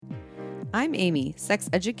I'm Amy, sex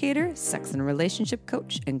educator, sex and relationship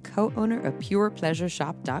coach, and co-owner of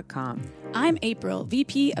PurePleasureShop.com. I'm April,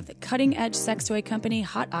 VP of the cutting-edge sex toy company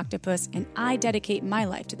Hot Octopus, and I dedicate my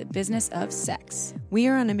life to the business of sex. We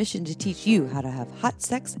are on a mission to teach you how to have hot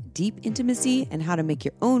sex, deep intimacy, and how to make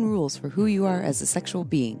your own rules for who you are as a sexual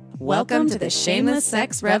being. Welcome to the Shameless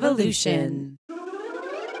Sex Revolution.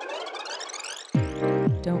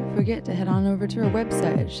 Don't forget to head on over to our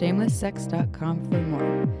website at shamelesssex.com for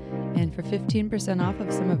more. And for 15% off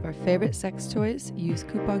of some of our favorite sex toys, use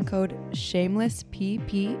coupon code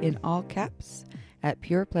SHAMELESSPP in all caps at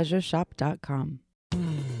purepleasureshop.com.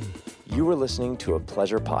 You are listening to a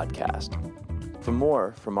pleasure podcast. For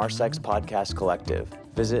more from our sex podcast collective,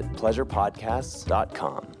 visit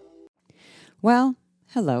pleasurepodcasts.com. Well,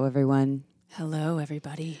 hello, everyone. Hello,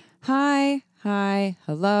 everybody. Hi,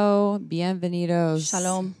 hello, bienvenidos.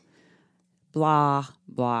 Shalom. Blah,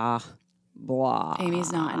 blah, blah.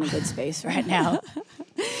 Amy's not in a good space right now.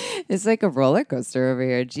 It's like a roller coaster over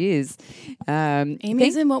here. Jeez.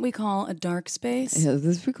 Amy's in what we call a dark space. Yeah,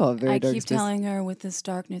 we call it very dark I keep space. telling her with this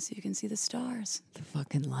darkness, you can see the stars. The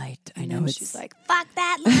fucking light. I And know then it's... she's like, fuck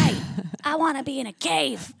that light. I want to be in a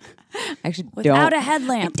cave. I actually Without don't. a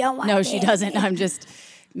headlamp. I don't want No, to she be. doesn't. I'm just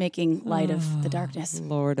making light of the darkness.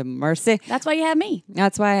 Lord of mercy. That's why you have me.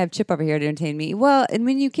 That's why I have Chip over here to entertain me. Well, and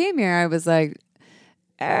when you came here, I was like,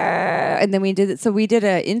 and then we did it. So we did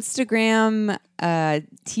a Instagram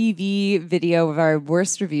TV video of our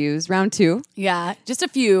worst reviews, round 2. Yeah, just a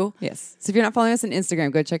few. Yes. So if you're not following us on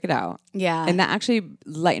Instagram, go check it out. Yeah. And that actually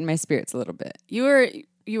lightened my spirits a little bit. You were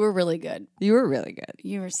really good. You were really good.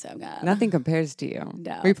 You were so good. Nothing compares to you.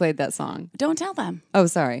 No. We played that song. Don't tell them. Oh,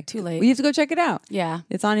 sorry. Too late. Well, you have to go check it out. Yeah.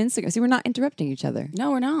 It's on Instagram. See, we're not interrupting each other.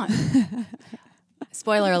 No, we're not.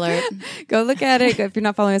 Spoiler alert. Go look at it. If you're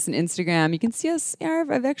not following us on Instagram, you can see us, our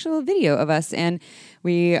actual video of us. And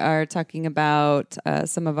we are talking about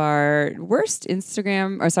some of our worst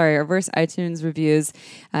our worst iTunes reviews.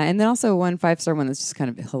 And then also one 5-star one that's just kind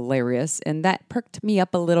of hilarious. And that perked me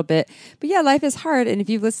up a little bit. But yeah, life is hard. And if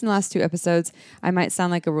you've listened to the last 2 episodes, I might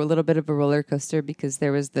sound like a little bit of a roller coaster because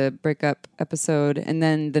there was the breakup episode. And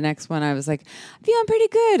then the next one, I was like, I'm feeling pretty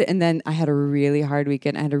good. And then I had a really hard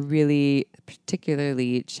weekend. I had a really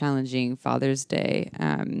particularly challenging Father's Day.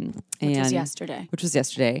 Which was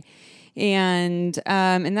yesterday. And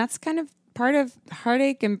that's kind of part of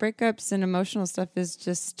heartache and breakups and emotional stuff is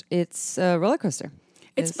just, it's a roller coaster.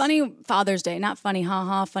 It's funny Father's Day. Not funny,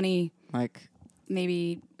 haha, funny. Like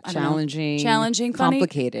maybe challenging, funny.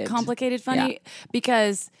 Complicated, funny. Yeah.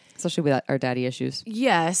 Because especially with our daddy issues.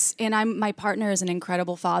 yes, and my partner is an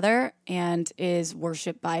incredible father and is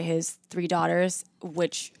worshipped by his 3 daughters,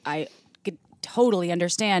 which I could totally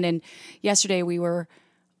understand. And yesterday we were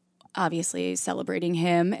obviously celebrating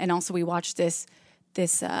him, and also we watched this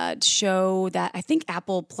show that I think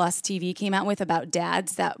Apple Plus TV came out with about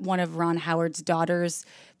dads that one of Ron Howard's daughters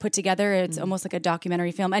put together. It's almost like a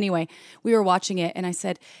documentary film. Anyway, we were watching it, and I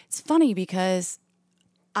said, it's funny because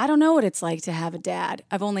I don't know what it's like to have a dad.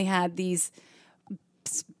 I've only had these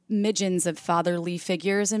smidgens of fatherly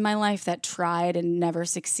figures in my life that tried and never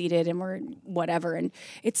succeeded and were whatever. And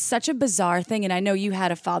it's such a bizarre thing. And I know you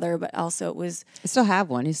had a father, but also it was... I still have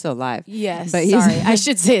one. He's still alive. Yes, but sorry. I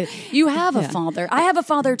should say you have a Yeah. father. I have a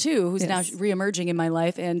father too, who's Yes. now reemerging in my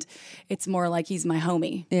life, and it's more like he's my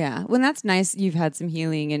homie. Yeah. Well, that's nice. You've had some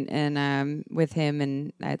healing and with him,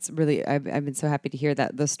 and it's really, I've been so happy to hear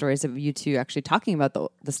that the stories of you two actually talking about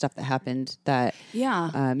the stuff that happened that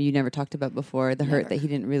you never talked about before, the hurt that he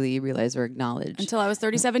didn't really realize or acknowledge. Until I was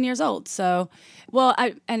 37 years old. So, well,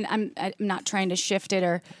 I'm not trying to shift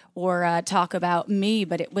it or talk about me,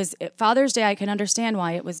 but it was Father's Day. I can understand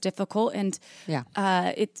why it was difficult, and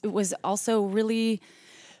it was also really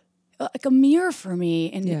like a mirror for me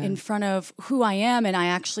in front of who I am, and I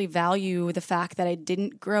actually value the fact that I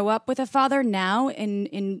didn't grow up with a father now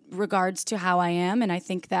in regards to how I am, and I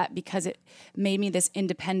think that because it made me this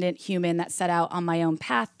independent human that set out on my own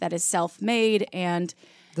path that is self-made and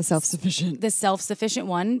the self-sufficient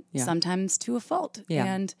one, sometimes to a fault. Yeah.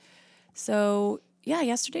 And so,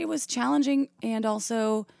 yesterday was challenging, and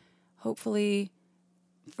also hopefully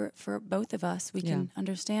for both of us, we can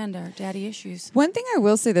understand our daddy issues. One thing I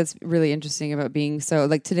will say that's really interesting about being so,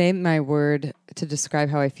 like today, my word to describe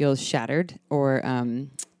how I feel is shattered or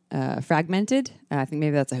fragmented. I think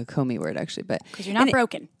maybe that's a Hakomi word actually, but because you're not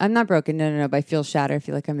broken. I'm not broken. No. But I feel shattered. I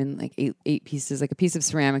feel like I'm in like eight pieces, like a piece of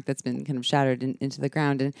ceramic that's been kind of shattered into the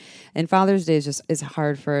ground. And Father's Day is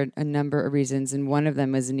hard for a number of reasons. And one of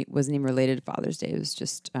them wasn't even related to Father's Day. It was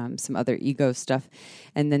just some other ego stuff.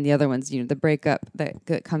 And then the other ones, the breakup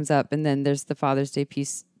that comes up. And then there's the Father's Day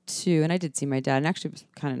piece 2, and I did see my dad, and actually it was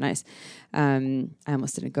kind of nice. I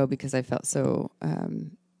almost didn't go because I felt so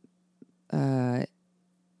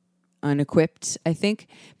unequipped, I think,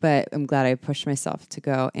 but I'm glad I pushed myself to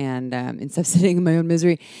go and instead of sitting in my own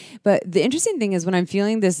misery. But the interesting thing is when I'm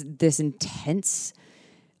feeling this intense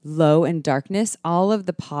low and darkness, all of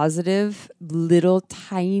the positive little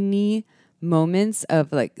tiny moments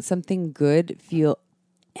of like something good feel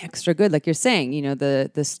extra good. Like you're saying, you know,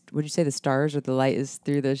 would you say the stars or the light is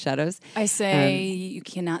through the shadows? I say you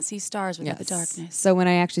cannot see stars without the darkness. So when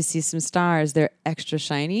I actually see some stars, they're extra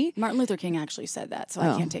shiny. Martin Luther King actually said that, so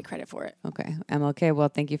I can't take credit for it. Okay. MLK. Well,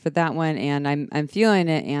 thank you for that one. And I'm feeling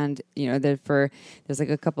it. And, you know, there's like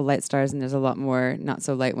a couple light stars and there's a lot more not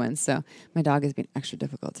so light ones. So my dog has been extra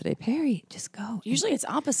difficult today. Perry, just go. Usually it's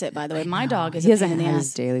opposite, by the way. My dog is he a pain hasn't in the had ass.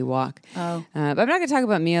 his daily walk. Oh. But I'm not going to talk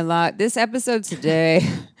about me a lot. This episode today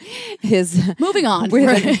is Moving on.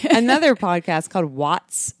 with another podcast called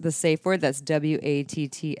Watts, the Safeword. That's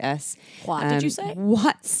WATTS. What did you say?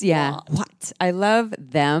 Watts, yeah. What? I love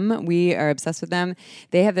them. We are obsessed with them.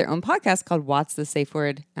 They have their own podcast called Watts, the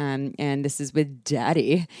Safeword. And this is with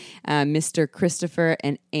Daddy, Mr. Christopher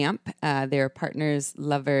and Amp. They're partners,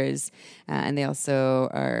 lovers, and they also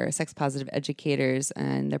are sex positive educators.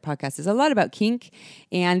 And their podcast is a lot about kink.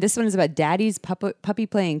 And this one is about Daddies, puppy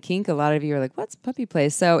play and kink. A lot of you are like, what's puppy play?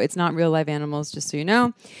 So it's not real live animals, just so you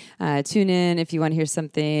know. Tune in if you want to hear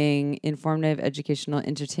something informative, educational,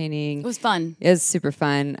 entertaining. It was fun. It was super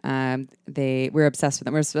fun. We're obsessed with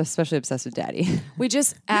them. We're especially obsessed with Daddy. We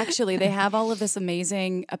just actually, they have all of this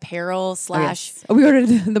amazing apparel / we ordered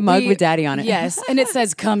the mug with Daddy on it. Yes, and it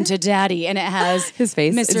says "Come to Daddy," and it has his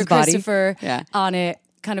face, Mr. his body. Christopher on it,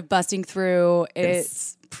 kind of busting through.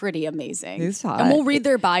 It's pretty amazing. He's hot. And we'll read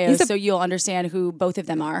their bios so you'll understand who both of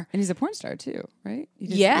them are. And he's a porn star too, right?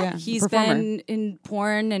 He's been in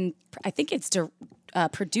porn, and I think it's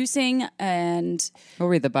producing, and we'll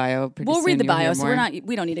read the bio. We'll read the bio, so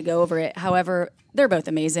we don't need to go over it. However, they're both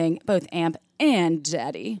amazing, both Amp and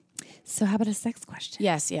Daddy. So how about a sex question?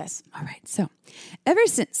 Yes. All right. So ever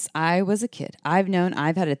since I was a kid, I've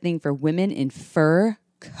had a thing for women in fur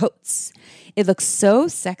coats. It looks so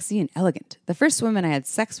sexy and elegant. The first woman I had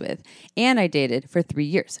sex with and I dated for 3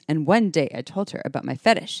 years. And one day I told her about my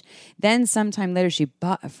fetish. Then sometime later, she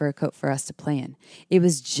bought a fur coat for us to play in. It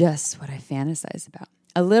was just what I fantasized about.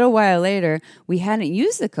 A little while later, we hadn't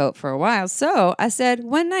used the coat for a while. So I said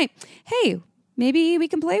one night, hey, maybe we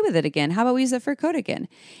can play with it again. How about we use the fur coat again?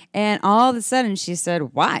 And all of a sudden she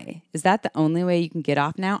said, why? Is that the only way you can get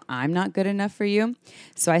off now? I'm not good enough for you.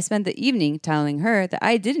 So I spent the evening telling her that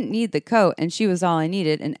I didn't need the coat and she was all I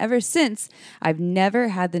needed. And ever since, I've never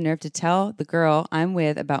had the nerve to tell the girl I'm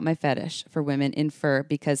with about my fetish for women in fur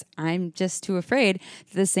because I'm just too afraid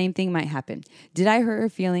that the same thing might happen. Did I hurt her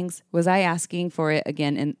feelings? Was I asking for it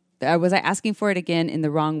again? And was I asking for it again in the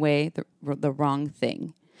wrong way, the wrong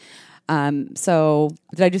thing? So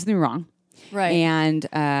did I do something wrong? Right. And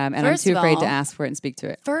I'm too afraid to ask for it and speak to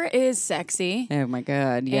it. Fur is sexy. Oh my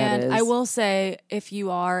God. Yeah, and it is. I will say, if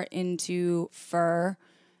you are into fur,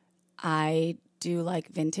 I do like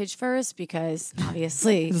vintage furs because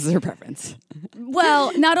obviously this is her preference.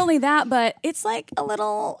 Well, not only that, but it's like a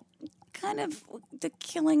little kind of the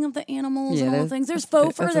killing of the animals and all things. There's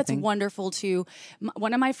faux fur that's wonderful too.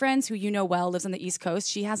 One of my friends who you know well lives on the East Coast.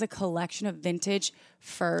 She has a collection of vintage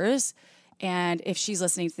furs. And if she's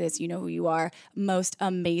listening to this, you know who you are. Most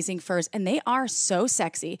amazing furs. And they are so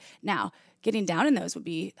sexy. Now, getting down in those would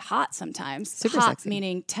be hot sometimes. Super hot, sexy.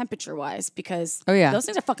 Meaning temperature-wise, because those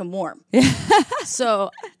things are fucking warm. So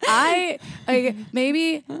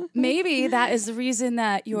maybe that is the reason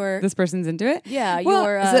that this person's into it. Yeah,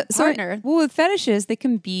 your partner. Well, with fetishes, they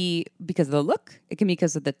can be because of the look. It can be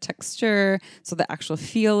because of the texture, so the actual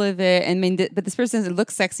feel of it. I mean, but this person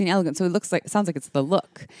looks sexy and elegant, so it sounds like it's the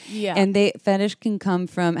look. Yeah, and fetish can come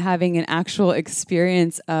from having an actual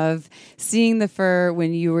experience of seeing the fur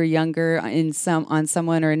when you were younger on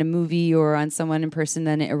someone or in a movie or on someone in person.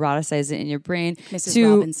 Then it eroticizes it in your brain. Mrs.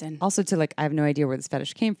 Robinson. Also to I have no idea where this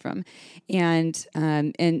fetish came from. And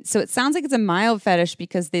so it sounds like it's a mild fetish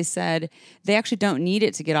because they said they actually don't need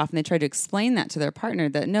it to get off. And they tried to explain that to their partner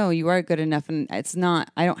that no, you are good enough. And it's not,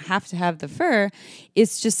 I don't have to have the fur.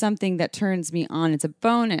 It's just something that turns me on. It's a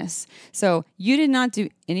bonus. So you did not do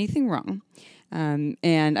anything wrong.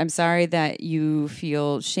 And I'm sorry that you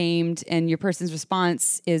feel shamed and your person's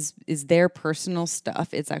response is their personal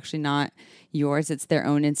stuff. It's actually not yours. It's their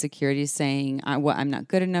own insecurities saying, I'm not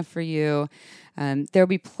good enough for you. There'll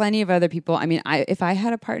be plenty of other people. I mean, if I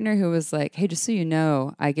had a partner who was like, hey, just so you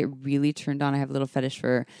know, I get really turned on. I have a little fetish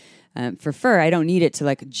for For fur, I don't need it to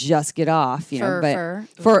like just get off, Fur.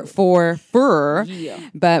 for fur. Yeah.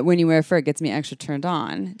 But when you wear fur, it gets me extra turned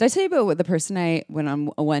on. Did I tell you about what the person I went on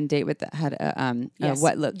a one date with that had a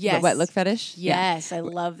wet look fetish? Yes, I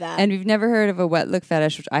love that. And we've never heard of a wet look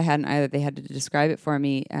fetish, which I hadn't either. They had to describe it for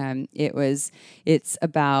me. It's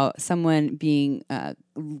about someone being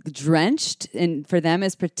drenched, and for them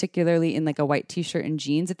is particularly in like a white t-shirt and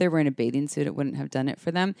jeans. If they were in a bathing suit, it wouldn't have done it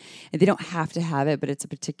for them. And they don't have to have it, but it's a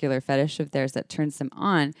particular fetish of theirs that turns them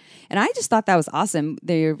on. And I just thought that was awesome.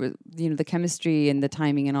 The chemistry and the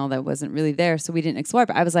timing and all that wasn't really there, so we didn't explore it.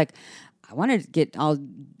 But I was like, I want to get all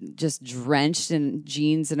just drenched in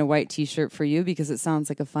jeans and a white t-shirt for you because it sounds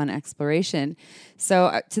like a fun exploration.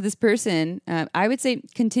 So to this person, I would say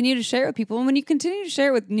continue to share it with people. And when you continue to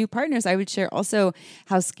share it with new partners, I would share also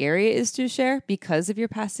how scary it is to share because of your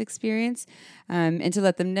past experience, and to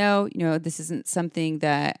let them know, this isn't something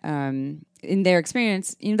that in their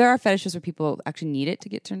experience, there are fetishes where people actually need it to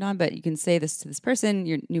get turned on, but you can say this to this person,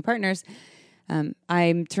 your new partners.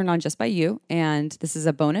 I'm turned on just by you, and this is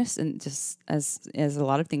a bonus. And just as a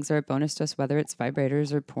lot of things are a bonus to us, whether it's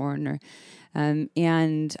vibrators or porn, or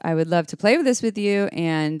and I would love to play with this with you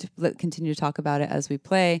and continue to talk about it as we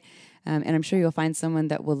play. And I'm sure you'll find someone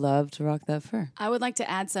that will love to rock that fur. I would like to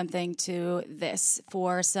add something to this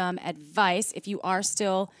for some advice. If you are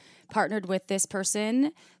still partnered with this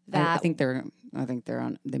person, I think they're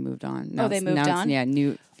on. They moved on. They moved on? Yeah,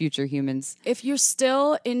 new future humans. If you're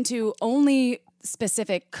still into only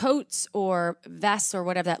specific coats or vests or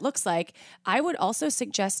whatever that looks like, I would also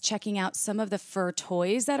suggest checking out some of the fur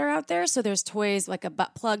toys that are out there. So there's toys like a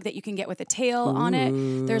butt plug that you can get with a tail on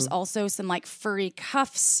it. There's also some like furry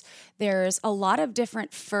cuffs. There's a lot of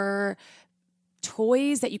different fur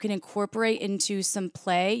toys that you can incorporate into some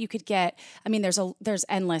play. You could get, there's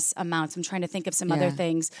endless amounts. I'm trying to think of some other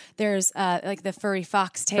things. There's like the furry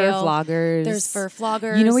foxtail. Fur floggers. There's fur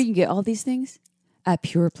floggers. You know where you can get all these things? At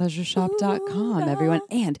purepleasureshop.com, everyone.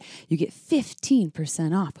 And you get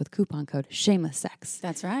 15% off with coupon code SHAMELESSSEX.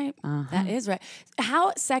 That's right. That is right.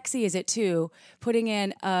 How sexy is it, too, putting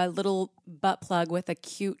in a little butt plug with a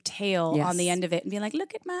cute tail on the end of it and being like,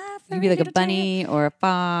 look at my fur. You could be like a bunny or a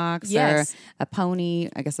fox or a pony.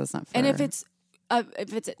 I guess that's not fur. And if it's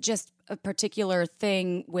just a particular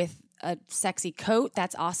thing with a sexy coat,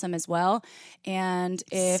 that's awesome as well. And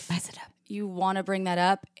if spice it up, you want to bring that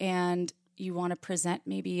up and you want to present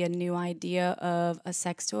maybe a new idea of a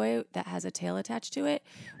sex toy that has a tail attached to it,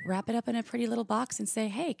 wrap it up in a pretty little box and say,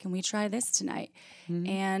 hey, can we try this tonight? Mm-hmm.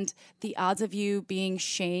 And the odds of you being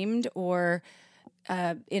shamed or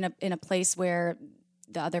in a place where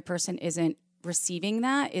the other person isn't receiving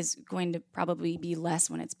that is going to probably be less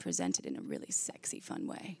when it's presented in a really sexy, fun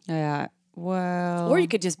way. Yeah. Well, or you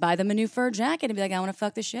could just buy them a new fur jacket and be like, I want to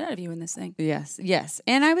fuck the shit out of you in this thing. Yes.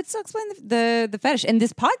 And I would still explain the fetish. And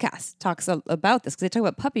this podcast talks about this because they talk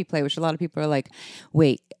about puppy play, which a lot of people are like,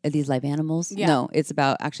 wait, are these live animals? Yeah. No, it's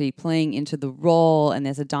about actually playing into the role, and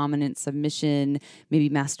there's a dominant submission, maybe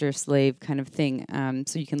master slave kind of thing.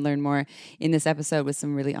 So you can learn more in this episode with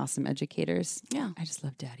some really awesome educators. Yeah. I just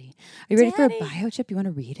love Daddy. Are you ready for a bio chip? You want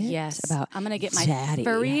to read it? Yes. I'm going to get my Daddy.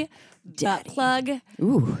 furry butt plug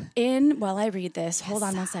in while I read this. Hold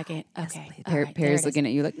on one second. Okay. Yes, Perry's looking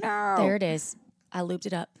at you like, no. There it is. I looped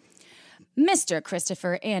it up. Mr.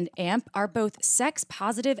 Christopher and Amp are both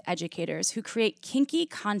sex-positive educators who create kinky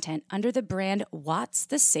content under the brand What's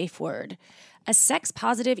the Safeword, a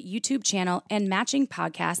sex-positive YouTube channel and matching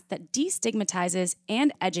podcast that destigmatizes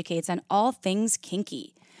and educates on all things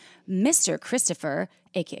kinky. Mr. Christopher,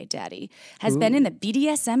 aka Daddy, has been in the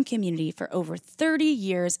BDSM community for over 30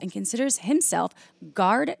 years and considers himself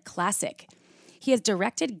Guard Classic. He has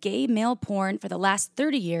directed gay male porn for the last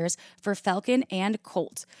 30 years for Falcon and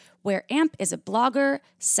Colt, where Amp is a blogger,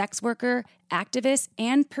 sex worker, activist,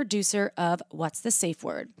 and producer of What's the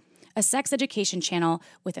Safeword, a sex education channel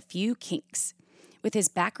with a few kinks. With his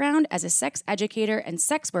background as a sex educator and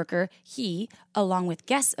sex worker, he, along with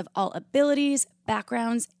guests of all abilities,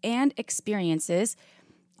 backgrounds, and experiences,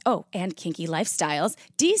 and kinky lifestyles,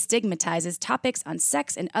 destigmatizes topics on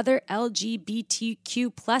sex and other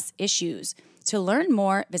LGBTQ plus issues. To learn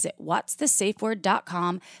more, visit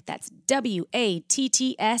whatsthesafeword.com. That's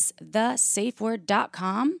WATTS,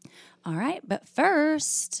 thesafeword.com. All right, but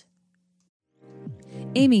first...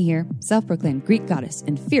 Amy here, self-proclaimed Greek goddess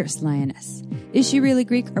and fierce lioness. Is she really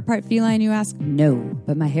Greek or part feline, you ask? No,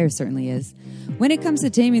 but my hair certainly is. When it comes to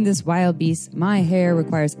taming this wild beast, my hair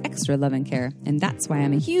requires extra love and care, and that's why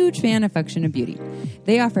I'm a huge fan of Function of Beauty.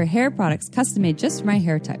 They offer hair products custom-made just for my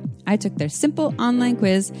hair type. I took their simple online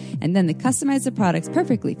quiz, and then they customized the products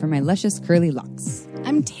perfectly for my luscious curly locks.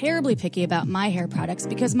 I'm terribly picky about my hair products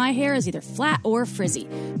because my hair is either flat or frizzy.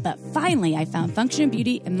 But finally, I found Function of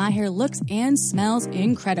Beauty and my hair looks and smells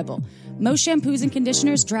incredible. Most shampoos and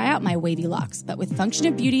conditioners dry out my wavy locks, but with Function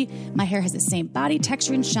of Beauty, my hair has the same body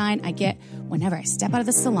texture and shine I get whenever I step out of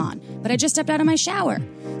the salon, but I just stepped out of my shower.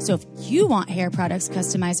 So if you want hair products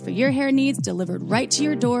customized for your hair needs delivered right to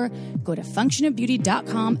your door, go to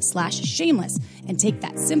functionofbeauty.com/shameless and take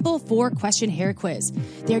that simple 4-question hair quiz.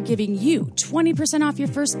 They're giving you 20% off your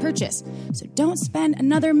first purchase. So don't spend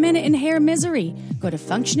another minute in hair misery. Go to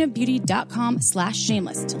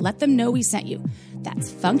functionofbeauty.com/shameless to let them know we sent you.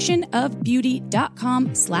 That's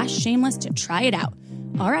functionofbeauty.com/shameless to try it out.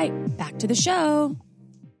 All right, back to the show.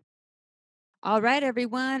 All right,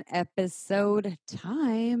 everyone, episode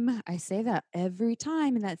time. I say that every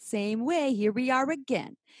time in that same way. Here we are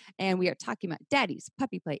again. And we are talking about Daddies,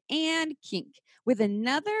 Puppy Play, and Kink with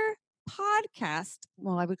another podcast.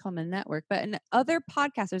 Well, I would call them a network, but other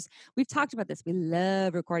podcasters. We've talked about this. We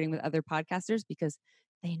love recording with other podcasters because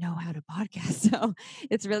they know how to podcast. So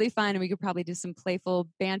it's really fun. And we could probably do some playful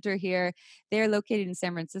banter here. They're located in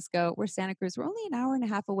San Francisco. We're Santa Cruz. We're only an hour and a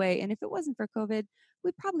half away. And if it wasn't for COVID,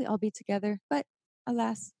 we'd probably all be together. But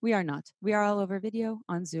alas, we are not. We are all over video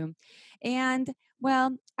on Zoom. And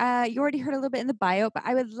well, you already heard a little bit in the bio, but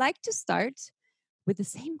I would like to start with the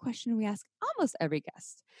same question we ask almost every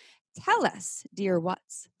guest. Tell us, dear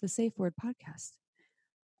What's the Safeword podcast.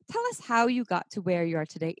 Tell us how you got to where you are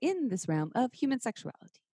today in this realm of human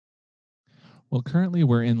sexuality. Well, currently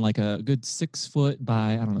we're in like a good 6 foot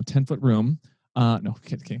by, 10-foot room. No,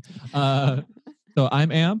 kidding. So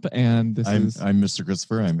I'm Amp, and I'm Mr.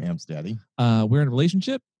 Christopher. I'm Amp's daddy. We're in a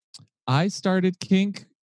relationship. I started Kink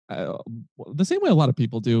the same way a lot of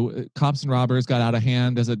people do. Cops and robbers got out of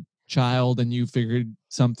hand as a child, and you figured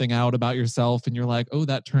something out about yourself, and you're like, oh,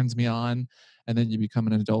 that turns me on. And then you become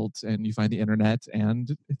an adult and you find the internet,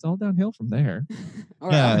 and it's all downhill from there.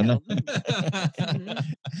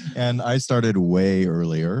 And I started way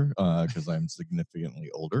earlier because I'm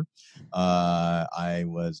significantly older. I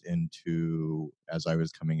was into, as I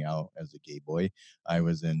was coming out as a gay boy, I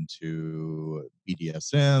was into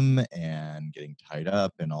BDSM and getting tied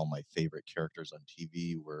up, and all my favorite characters on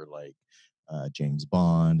TV were like James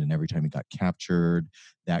Bond, and every time he got captured,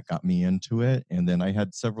 that got me into it. And then I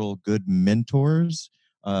had several good mentors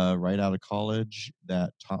right out of college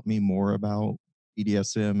that taught me more about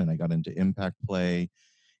BDSM, and I got into impact play,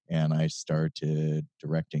 and I started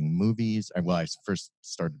directing movies. I first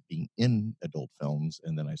started being in adult films,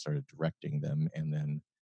 and then I started directing them, and then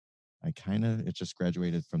it just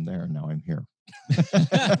graduated from there. Now I'm here.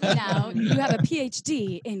 Now you have a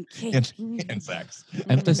PhD in kink. In sex.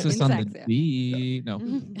 Emphasis In on sex, the yeah. D. No.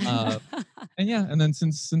 And then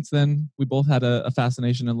since then, we both had a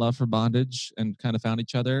fascination and love for bondage and kind of found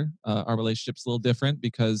each other. Our relationship's a little different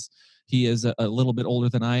because he is a little bit older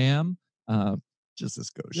than I am. Just a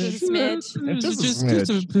skosh. Just a smidge. Just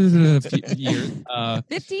a few years.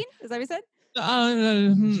 15? Is that what you said?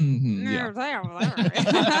 Yeah.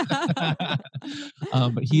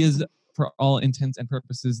 But he is, for all intents and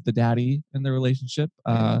purposes, the daddy in the relationship,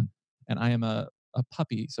 and I am a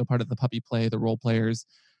puppy, so part of the puppy play, the role players,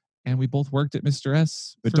 and we both worked at Mr.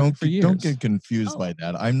 S. But for years. don't get confused by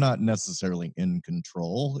that. I'm not necessarily in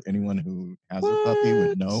control. Anyone who has a puppy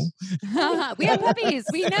would know. We have puppies.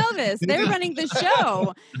 We know this. They're running the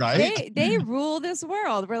show. Right? They rule this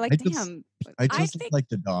world. We're like, damn. I I just think- like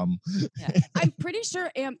the dom. I'm pretty sure,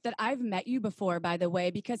 Amp, that I've met you before, by the way,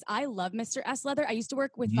 because I love Mr. S. Leather. I used to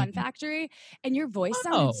work with Fun Factory, and your voice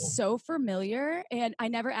sounded so familiar. And I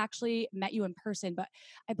never actually met you in person, but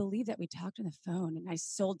I believe that we talked on the phone, and I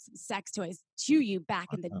sold some sex toys to you back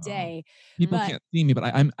in the day. People But- can't see me, but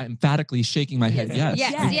I'm emphatically shaking my head. Yes,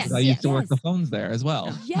 Yes, I used to work the phones there as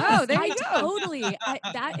well. Yes, there you go. Totally.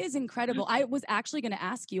 That is incredible. I was actually going to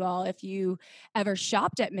ask you all if you ever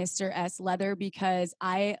shopped at Mr. S. Leather, because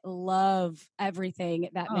I love everything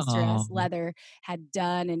that Mr. S. Leather had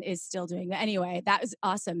done and is still doing. But anyway, that was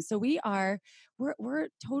awesome. So we're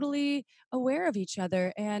totally aware of each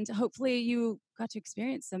other, and hopefully you got to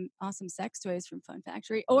experience some awesome sex toys from Fun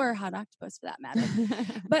Factory or Hot Octopus for that matter.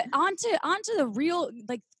 But onto the real,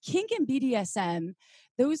 like, kink and BDSM,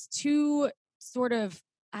 those two sort of,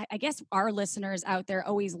 I guess our listeners out there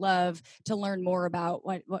always love to learn more about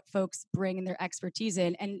what folks bring in their expertise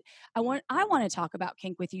in. And I want to talk about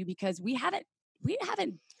kink with you because we haven't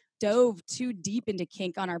dove too deep into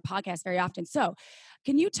kink on our podcast very often. So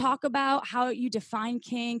can you talk about how you define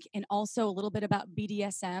kink and also a little bit about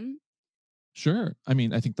BDSM? Sure. I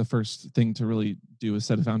mean, I think the first thing to really do is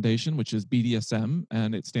set a foundation, which is BDSM,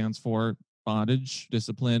 and it stands for bondage,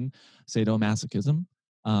 discipline, sadomasochism,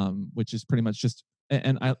 which is pretty much just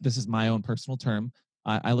and this is my own personal term.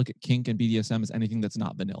 I look at kink and BDSM as anything that's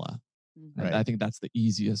not vanilla. Right. I think that's the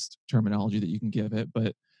easiest terminology that you can give it.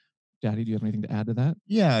 But Daddy, do you have anything to add to that?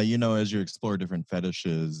 Yeah, as you explore different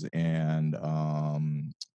fetishes and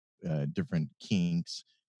different kinks,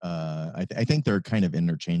 I think they're kind of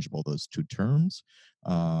interchangeable, those two terms.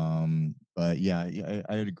 But yeah,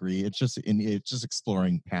 I would agree. It's just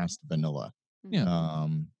exploring past vanilla. Yeah.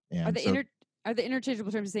 Are the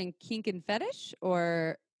interchangeable terms saying kink and fetish,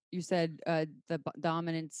 or you said the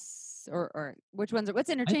dominance, or which ones? What's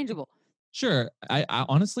interchangeable? Sure. I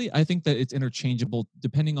honestly, I think that it's interchangeable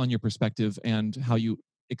depending on your perspective and how you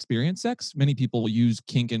experience sex. Many people use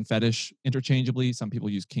kink and fetish interchangeably. Some people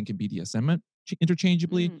use kink and BDSM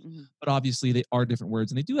interchangeably, Mm-hmm. but obviously they are different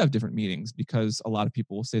words and they do have different meanings, because a lot of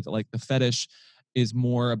people will say that like the fetish is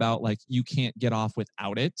more about like you can't get off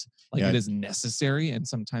without it, like it is necessary, and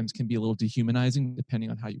sometimes can be a little dehumanizing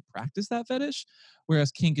depending on how you practice that fetish,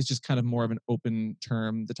 whereas kink is just kind of more of an open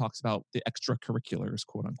term that talks about the extracurriculars,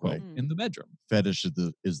 quote unquote, in the bedroom. Fetish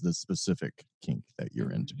is the specific kink that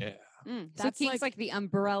you're into. So kink's like the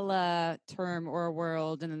umbrella term or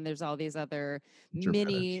world, and then there's all these other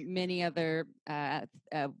many other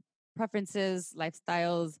preferences,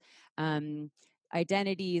 lifestyles,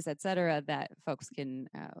 identities, etc., that folks can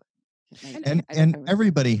and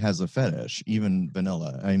everybody has a fetish, even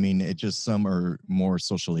vanilla. I mean, it just, some are more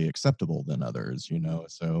socially acceptable than others,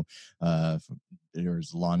 so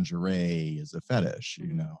there's lingerie is a fetish,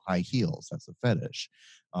 high heels, that's a fetish.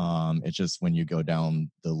 It's just when you go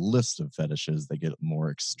down the list of fetishes, they get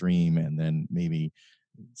more extreme, and then maybe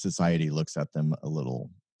society looks at them a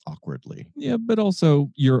little awkwardly. Yeah, but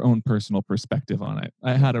also your own personal perspective on it.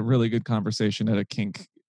 I had a really good conversation at a kink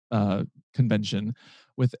convention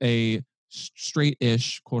with a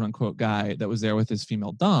straight-ish, quote unquote, guy that was there with his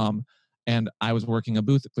female dom, and I was working a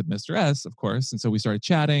booth with Mr. S, of course, and so we started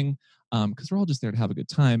chatting because we're all just there to have a good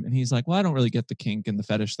time. And he's like, "Well, I don't really get the kink and the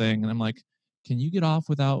fetish thing," and I'm like, "Can you get off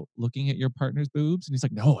without looking at your partner's boobs?" And he's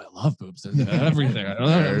like, "No, I love boobs. They're everything."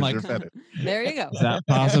 I'm like, there you go. Is that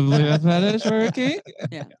possibly a fetish or a kink?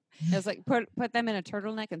 Yeah. It's like put them in a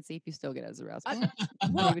turtleneck and see if you still get as aroused.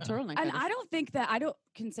 Maybe turtleneck. And I don't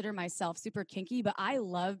consider myself super kinky, but I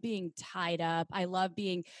love being tied up. I love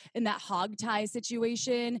being in that hog tie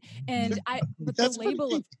situation. And but the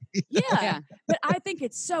label of but I think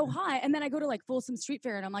it's so high. And then I go to like Folsom Street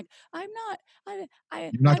Fair and I'm like, I'm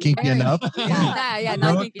not kinky enough.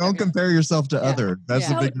 Don't compare yourself to other.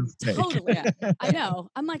 That's a big mistake. Totally. I know.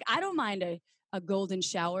 I'm like, I don't mind a golden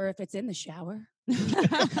shower if it's in the shower.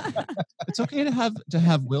 It's okay to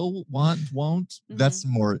have will, want, won't. That's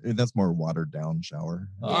more watered down shower.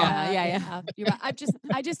 Yeah. You're right.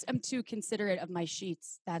 I just am too considerate of my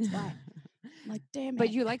sheets. That's why. I'm like, damn it. But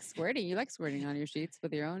you like squirting. You like squirting on your sheets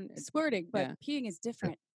with your own. Squirting, but peeing is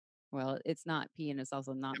different. Well, it's not pee, and it's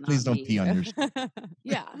also not. Please don't pee on your sheet.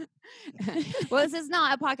 Yeah. Well, this is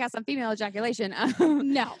not a podcast on female ejaculation.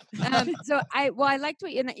 No. So I liked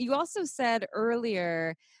what you also said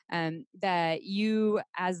earlier, that you,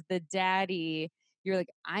 as the daddy, you're like,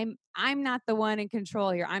 I'm not the one in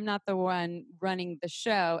control here. I'm not the one running the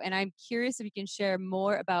show. And I'm curious if you can share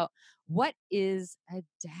more about what is a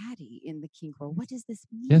daddy in the kink world. What does this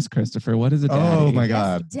mean? Yes, Christopher. What is a daddy? Oh my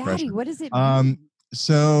God, daddy. pressure. What does it mean?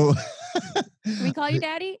 So can we call you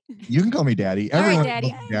daddy? You can call me daddy. Everyone calls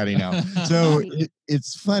me daddy now. So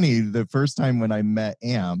it's funny. The first time when I met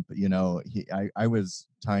Amp, I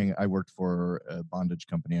worked for a bondage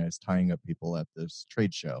company. I was tying up people at this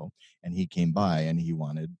trade show, and he came by and he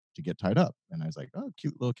wanted to get tied up. And I was like, "Oh,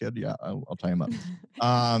 cute little kid. Yeah, I'll tie him up."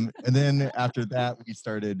 And then after that, we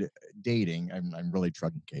started dating. I'm really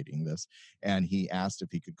truncating this. And he asked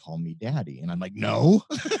if he could call me daddy. And I'm like, no.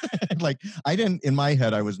 Like, I didn't, in my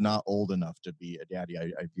head, I was not old enough to be a daddy.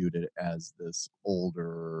 I viewed it as this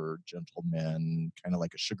older gentleman, kind of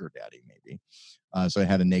like a sugar daddy, maybe. So it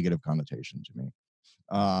had a negative connotation to me.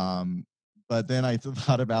 But then I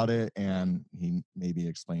thought about it, and he maybe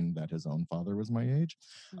explained that his own father was my age.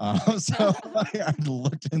 So I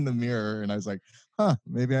looked in the mirror and I was like,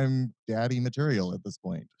 maybe I'm daddy material at this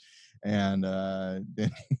point. And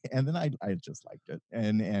then I just liked it.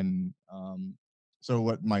 And so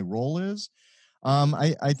what my role is,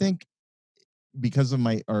 I think because of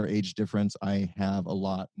our age difference, I have a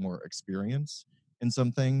lot more experience in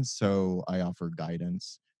some things. So I offer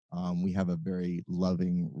guidance. We have a very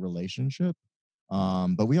loving relationship,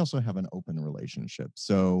 but we also have an open relationship.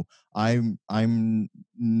 So I'm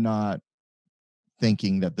not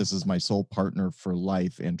thinking that this is my sole partner for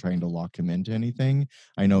life and trying to lock him into anything.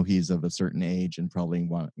 I know he's of a certain age and probably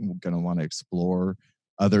going to want to explore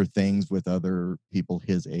other things with other people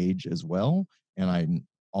his age as well. And I'm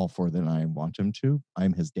all for that. I want him to.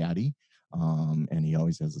 I'm his daddy. And he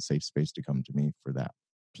always has a safe space to come to me for that.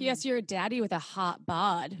 P.S. You're a daddy with a hot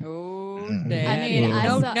bod. Oh, I mean, I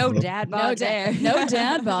saw- no dad bod there. No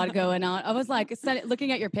dad bod going on. I was like,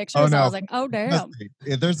 looking at your pictures, Oh, no. I was like, oh damn.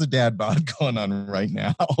 There's a dad bod going on right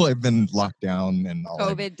now. I've been locked down and all.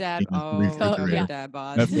 COVID dad. Oh, COVID yeah. dad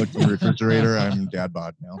bod. Netflix and refrigerator. I'm dad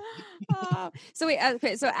bod now. So wait,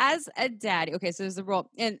 okay. So as a daddy, okay. So there's a role,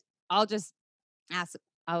 and I'll just ask.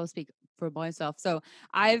 I will speak for myself. So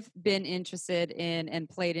I've been interested in and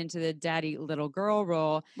played into the daddy little girl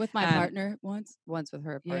role With my partner once. with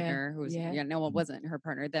her Yeah, partner who's yeah. no, it wasn't her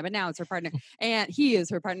partner then, but now it's her partner, and he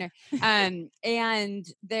is her partner. And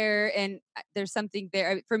there's something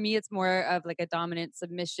there for me. It's more of like a dominant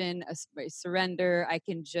submission, a surrender. I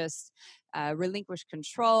can just relinquish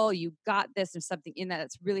control. You got this. There's something in that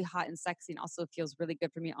that's really hot and sexy, and also feels really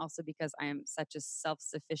good for me. Also because I am such a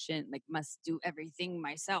self-sufficient, like must do everything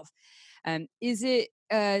myself. Is it?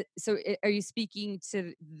 Are you speaking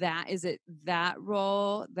to that? Is it that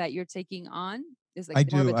role that you're taking on? Is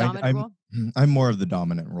like I more do. of a dominant role? I'm more of the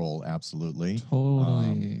dominant role. Absolutely.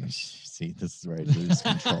 Totally. See, this is where I lose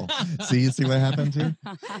control. See what happens here?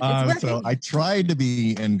 So I tried to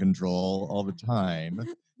be in control all the time.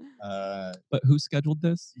 But who scheduled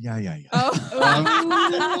this? Yeah.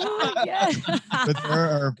 Oh, yeah. But there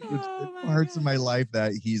are parts of my life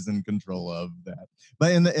that he's in control of that.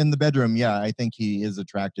 But in the bedroom, yeah, I think he is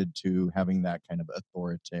attracted to having that kind of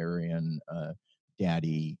authoritarian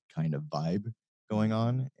daddy kind of vibe going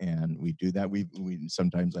on, and we do that. We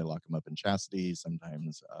sometimes I lock him up in chastity.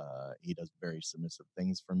 Sometimes he does very submissive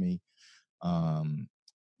things for me,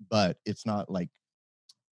 but it's not like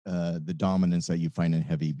the dominance that you find in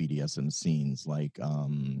heavy BDSM scenes, like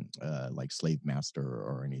Slave Master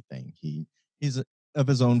or anything. He's of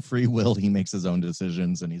his own free will. He makes his own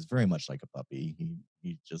decisions, and he's very much like a puppy.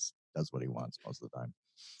 He just does what he wants most of the time.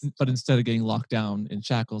 But instead of getting locked down in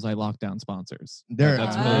shackles, I lock down sponsors.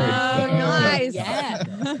 That's really nice. Yeah.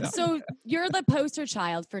 So you're the poster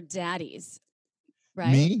child for daddies,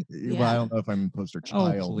 right? Me? Yeah. Well, I don't know if I'm a poster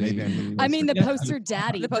child. Maybe I'm I mean, the poster poster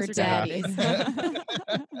daddy The for poster daddy. daddies.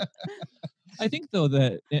 I think though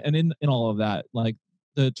that, and in all of that, like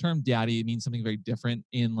the term daddy means something very different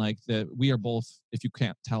in like that we are both, if you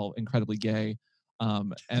can't tell, incredibly gay.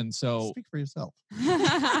 And so Speak for yourself.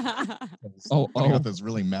 I I got this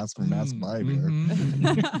really mask vibe here.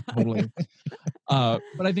 Totally.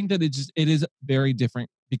 But I think that it is very different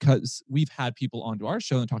because we've had people onto our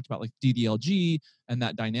show and talked about like DDLG and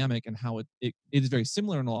that dynamic and how it is very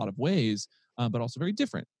similar in a lot of ways, but also very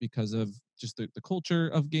different because of just the culture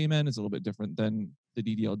of gay men is a little bit different than the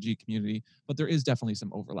DDLG community, but there is definitely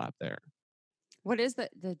some overlap there. What is the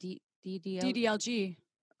DDLG.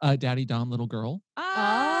 Daddy, Dom, Little Girl.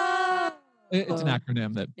 Oh. It's an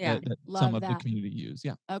acronym that some of the that. community use.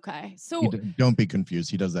 Yeah. Okay. So Don't be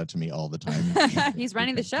confused. He does that to me all the time. He's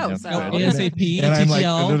running the show. So ASAP, And I'm like,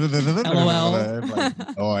 TTL, I'm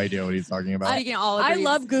like, no idea what he's talking about. I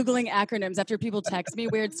love Googling acronyms after people text me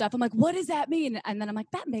weird stuff. I'm like, what does that mean? And then I'm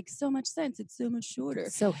like, that makes so much sense. It's so much shorter.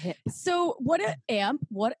 So hip. So what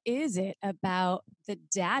is it about the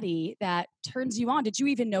daddy that turns you on? Did you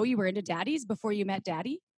even know you were into daddies before you met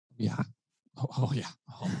daddy? Yeah. Oh yeah.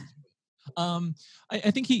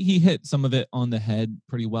 I think he hit some of it on the head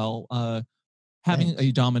pretty well. Having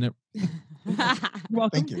a dominant. You're welcome.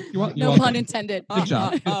 Thank you. You're No welcome. pun intended. Good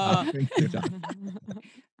job. Thank you.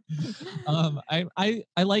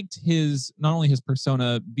 I liked his not only his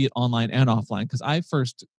persona, be it online and offline, because I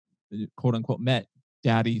first quote unquote met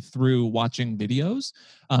Daddy through watching videos,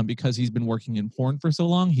 because he's been working in porn for so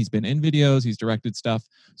long. He's been in videos, he's directed stuff,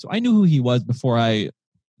 so I knew who he was before I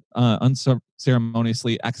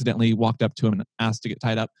unceremoniously accidentally walked up to him and asked to get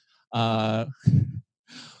tied up. But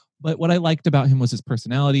what I liked about him was his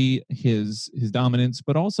personality, his dominance,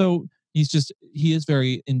 but also he is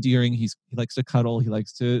very endearing. He likes to cuddle. He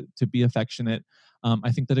likes to be affectionate.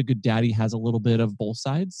 I think that a good daddy has a little bit of both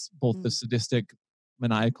sides, both the sadistic,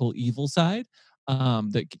 maniacal, evil side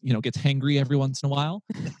that gets hangry every once in a while,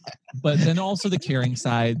 but then also the caring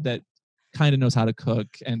side that kind of knows how to cook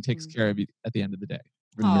and takes care of you at the end of the day.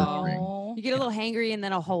 Oh. You get a little hangry and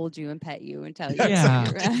then I'll hold you and pet you and tell you. Yeah.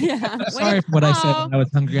 Sorry for what I said when I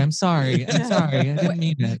was hungry. I'm sorry. I didn't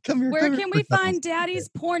mean it. Where can we find Daddy's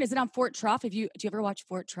porn? Is it on Fort Trough? Do you ever watch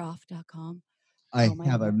FortTrough.com? I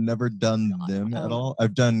have. I've never done them at all.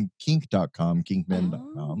 I've done kink.com,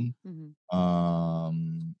 kinkmen.com. Mm-hmm.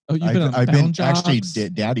 You've been I've been actually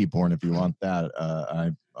daddy porn if you want that.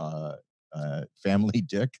 family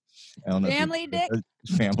dick. I don't know. Family dick?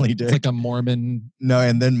 Family dick. It's like a Mormon. No,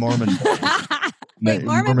 and then Mormon. Wait,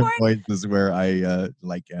 Mormon Boys is where I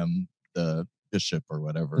am the bishop or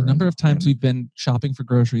whatever. The number of times we've been shopping for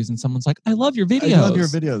groceries and someone's like, I love your videos. I love your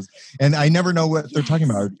videos. And I never know what they're talking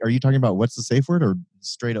about. Are you talking about what's the safe word or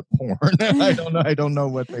straight up porn? I don't know. I don't know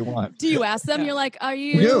what they want. Do you ask them? You're like, are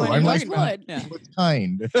you? No, I'm like, wood? Yeah. what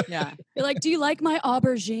kind? Yeah. You're like, do you like my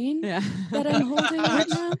aubergine Yeah. that I'm holding right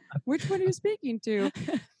now? Which one are you speaking to?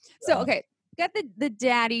 So, okay, got the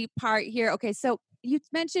daddy part here. Okay, so you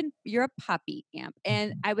mentioned you're a puppy amp,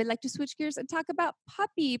 and I would like to switch gears and talk about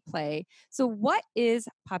puppy play. So, what is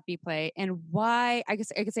puppy play, and why? I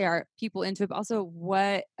guess I could say are people into it, but also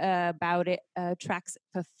what about it attracts,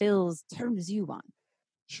 fulfills, turns you on?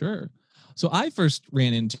 Sure. So I first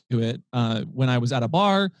ran into it when I was at a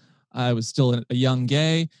bar. I was still a young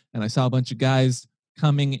gay, and I saw a bunch of guys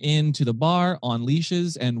coming into the bar on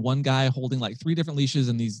leashes, and one guy holding like 3 different leashes,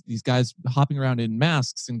 and these guys hopping around in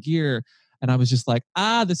masks and gear. And I was just like,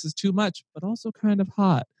 this is too much, but also kind of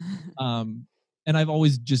hot. And I've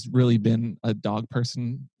always just really been a dog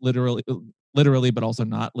person, literally, but also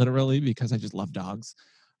not literally, because I just love dogs.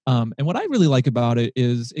 And what I really like about it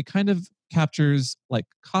is it kind of captures like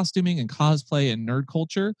costuming and cosplay and nerd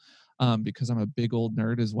culture, because I'm a big old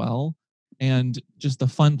nerd as well. And just the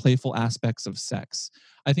fun, playful aspects of sex.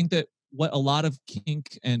 I think that what a lot of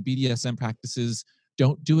kink and BDSM practices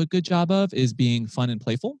don't do a good job of is being fun and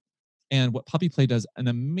playful. And what puppy play does an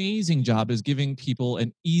amazing job is giving people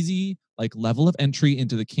an easy like level of entry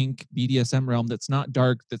into the kink BDSM realm that's not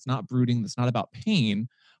dark, that's not brooding, that's not about pain,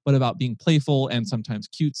 but about being playful and sometimes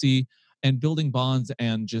cutesy and building bonds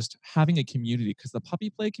and just having a community, because the puppy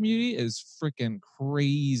play community is freaking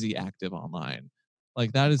crazy active online.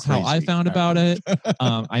 Like that is how I found about it.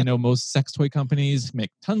 I know most sex toy companies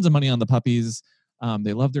make tons of money on the puppies.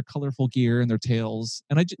 They love their colorful gear and their tails,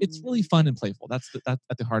 and it's really fun and playful. That's at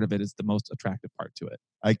the heart of it is the most attractive part to it.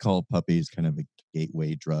 I call puppies kind of a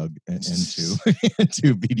gateway drug into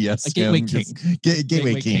into BDSM. A gateway kink.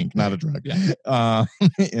 Gateway kink, not a drug. Yeah.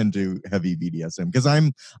 Into heavy BDSM, because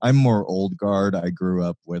I'm more old guard. I grew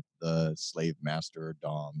up with the slave master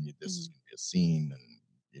dom. This is gonna be a scene and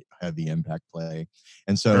heavy impact play,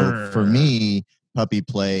 and so for me, puppy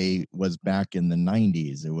play was back in the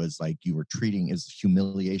 90s. It was like you were treating as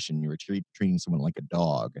humiliation. You were treating someone like a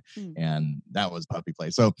dog, and that was puppy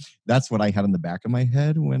play. So that's what I had in the back of my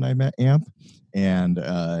head when I met Amp, and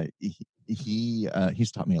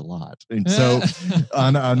he's taught me a lot. And so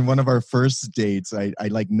on one of our first dates, I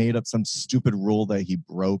like made up some stupid rule that he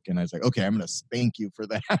broke, and I was like, okay, I'm gonna spank you for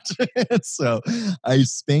that. So I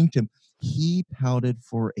spanked him. He pouted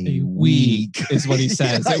for a week, is what he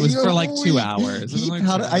says. It was for like 2 hours. He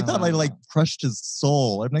pouted. I thought I like crushed his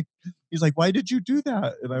soul. I'm like, he's like, why did you do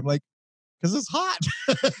that? And I'm like, because it's hot.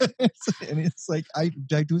 And it's like,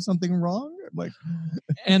 did I do something wrong? I'm like,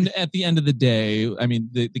 and at the end of the day, I mean,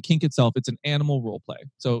 the kink itself, it's an animal role play.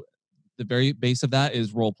 So the very base of that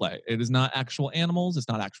is role play. It is not actual animals. It's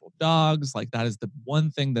not actual dogs. Like that is the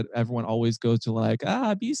one thing that everyone always goes to, like,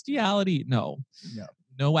 bestiality.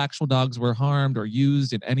 No actual dogs were harmed or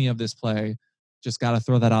used in any of this play. Just got to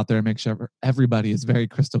throw that out there and make sure everybody is very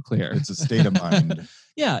crystal clear. It's a state of mind.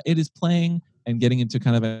 Yeah, it is playing and getting into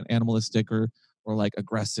kind of an animalistic or like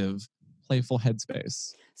aggressive, playful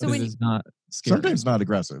headspace. So it is not scary. Sometimes not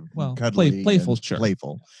aggressive. Well, cuddly, playful, sure.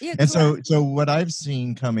 Playful. Yeah, and so what I've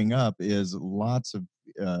seen coming up is lots of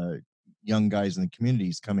young guys in the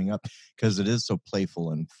communities coming up because it is so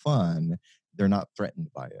playful and fun. They're not threatened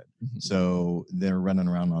by it. Mm-hmm. So they're running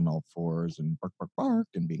around on all fours and bark, bark, bark,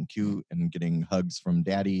 and being cute and getting hugs from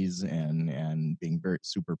daddies and being very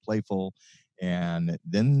super playful. And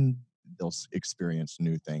then they'll experience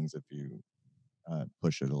new things if you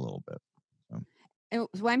push it a little bit. So. And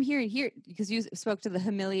what I'm hearing here, because you spoke to the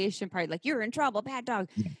humiliation part, like you're in trouble, bad dog.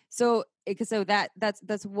 Yeah. So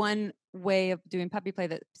that's one way of doing puppy play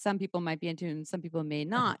that some people might be into and some people may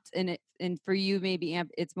not. And for you, maybe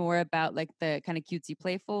Amp, it's more about like the kind of cutesy,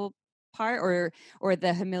 playful part, or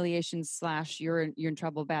the humiliation / you're in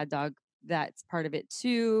trouble, bad dog. That's part of it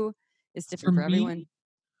too. It's different for everyone.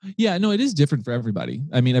 Yeah, no, it is different for everybody.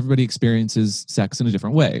 I mean, everybody experiences sex in a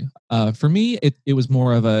different way. For me, it was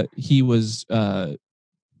more of he was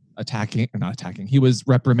he was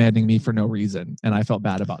reprimanding me for no reason, and I felt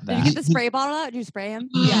bad about that. Did you get the spray bottle out? Did you spray him?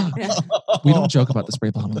 Yeah. We don't joke about the spray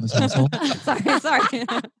bottle in this household. Sorry.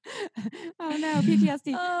 Oh no,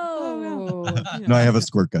 PTSD. Oh no. No, I have a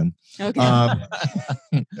squirt gun. Okay.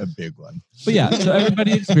 A big one. But yeah, so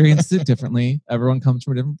everybody experiences it differently. Everyone comes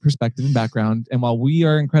from a different perspective and background. And while we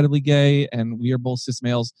are incredibly gay and we are both cis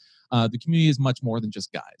males, the community is much more than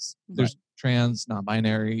just guys. There's trans,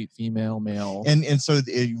 non-binary, female, male. And so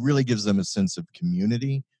it really gives them a sense of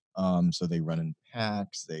community. So they run in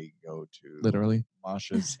packs, they go to Literally.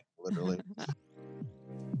 moshes, literally.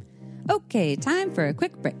 Okay, time for a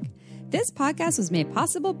quick break. This podcast was made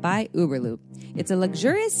possible by Uberlube. It's a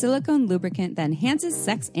luxurious silicone lubricant that enhances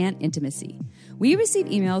sex and intimacy. We receive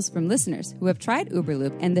emails from listeners who have tried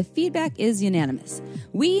Uberlube, and the feedback is unanimous.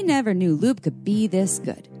 We never knew lube could be this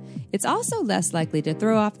good. It's also less likely to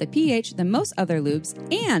throw off the pH than most other lubes,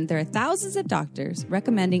 and there are thousands of doctors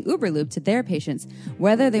recommending Uberlube to their patients,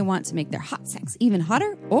 whether they want to make their hot sex even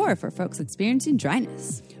hotter or for folks experiencing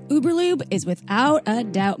dryness. Uberlube is without a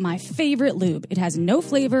doubt my favorite lube. It has no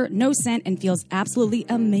flavor, no scent, and feels absolutely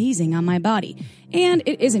amazing on my body. And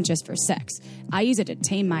it isn't just for sex. I use it to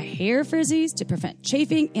tame my hair frizzies, to prevent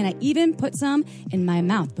chafing, and I even put some in my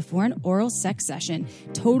mouth before an oral sex session.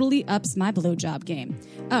 Totally ups my blowjob game.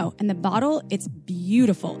 Oh, and the bottle, it's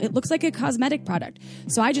beautiful. It looks like a cosmetic product,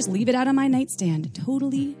 so I just leave it out on my nightstand,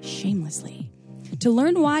 totally shamelessly. To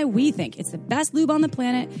learn why we think it's the best lube on the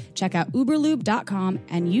planet, check out uberlube.com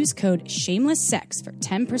and use code SHAMELESSSEX for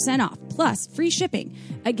 10% off, plus free shipping.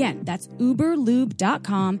 Again, that's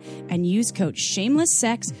uberlube.com and use code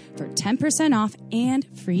SHAMELESSSEX for 10% off and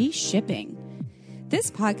free shipping.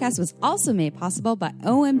 This podcast was also made possible by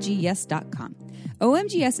omgyes.com.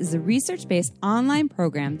 OMGS is a research-based online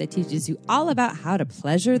program that teaches you all about how to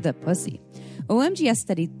pleasure the pussy. OMGS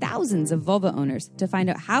studied thousands of vulva owners to find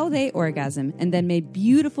out how they orgasm and then made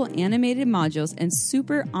beautiful animated modules and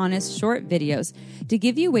super honest short videos to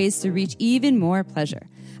give you ways to reach even more pleasure.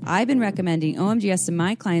 I've been recommending OMGS to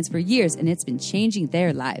my clients for years, and it's been changing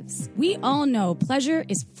their lives. We all know pleasure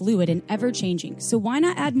is fluid and ever-changing, so why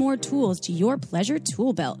not add more tools to your pleasure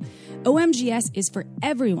tool belt? OMGS is for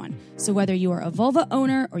everyone, so whether you are a vulva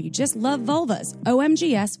owner or you just love vulvas,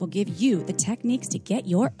 OMGS will give you the techniques to get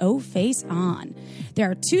your O-face on. There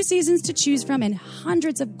are 2 seasons to choose from and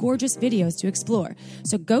hundreds of gorgeous videos to explore,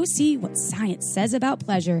 so go see what science says about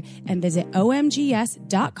pleasure and visit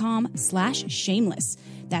omgs.com/shameless.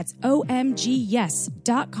 That's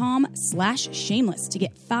omgyes.com/shameless to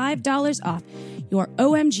get $5 off your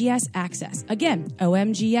OMGS access. Again,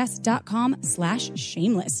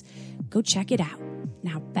 omgs.com/shameless. Go check it out.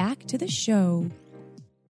 Now back to the show.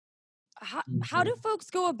 How do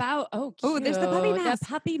folks go about? Oh, there's the puppy mask. The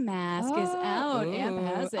puppy mask is out. Amp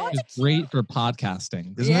has it. It's great for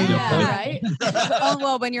podcasting. Isn't it? Yeah, right? Oh,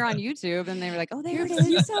 well, when you're on YouTube and they were like, oh, there it is.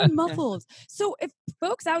 You sound muffled. So if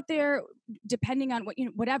folks out there, depending on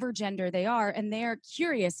whatever gender they are, and they're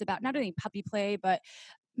curious about not only puppy play, but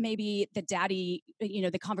maybe the daddy,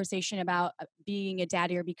 the conversation about being a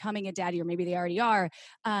daddy or becoming a daddy, or maybe they already are.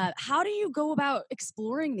 How do you go about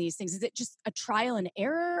exploring these things? Is it just a trial and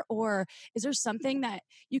error, or is there something that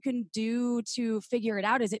you can do to figure it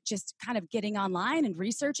out? Is it just kind of getting online and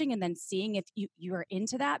researching and then seeing if you are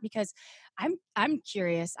into that? Because I'm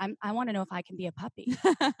curious. I want to know if I can be a puppy.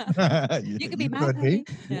 You could be my puppy.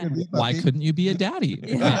 Yeah. Why couldn't you be a daddy?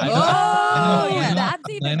 Yeah. That's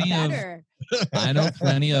even better. I know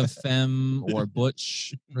plenty of femme or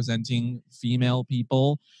butch presenting female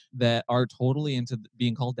people that are totally into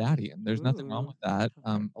being called daddy, and there's nothing wrong with that.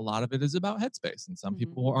 A lot of it is about headspace, and some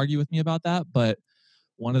people will argue with me about that, but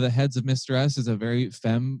one of the heads of Mr. S is a very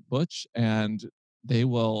femme butch, and they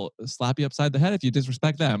will slap you upside the head if you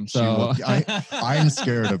disrespect them. So I'm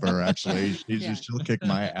scared of her, actually. She'll kick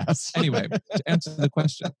my ass. Anyway, to answer the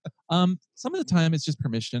question, some of the time it's just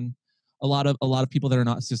permission. A lot of people that are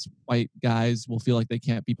not cis white guys will feel like they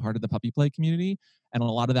can't be part of the puppy play community. And a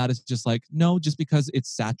lot of that is just like, no, just because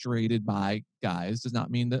it's saturated by guys does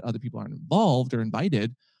not mean that other people aren't involved or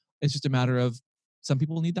invited. It's just a matter of some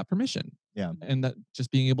people need that permission. Yeah. And that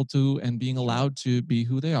just being able to and being allowed to be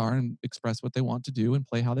who they are and express what they want to do and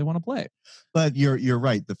play how they want to play. But you're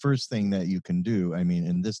right. The first thing that you can do, I mean,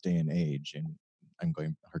 in this day and age, and I'm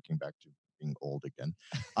harking back to being old again.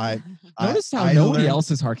 Notice how nobody else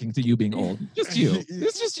is harking to you being old. Just you.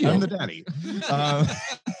 It's just you. I'm the daddy.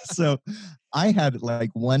 So I had like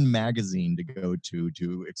one magazine to go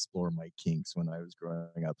to explore my kinks when I was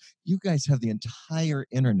growing up. You guys have the entire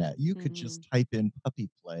internet. You could just type in puppy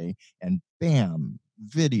play and bam,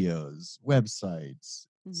 videos, websites,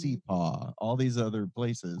 CPAW, all these other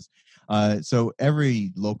places. So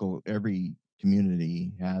every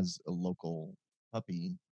community has a local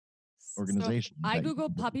puppy organization. So I Google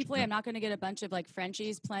puppy play. I'm not going to get a bunch of like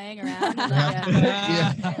Frenchies playing around.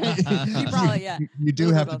 You probably, You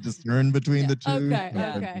do have to discern between the two.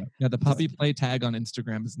 Okay. Yeah, the puppy play tag on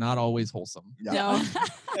Instagram is not always wholesome. No,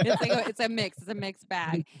 it's a mix. It's a mixed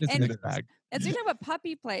bag. It's a mixed bag. And so you're talking about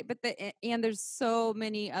puppy play, but and there's so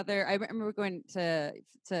many other. I remember going to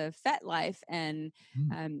FetLife and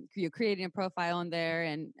you're creating a profile on there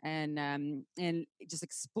and just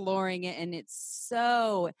exploring it, and it's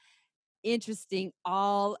so interesting,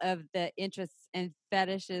 all of the interests and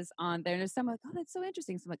fetishes on there. And there's some like, oh, that's so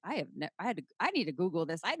interesting. So I'm like, I need to Google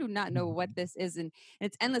this. I do not know what this is. And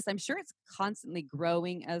it's endless. I'm sure it's constantly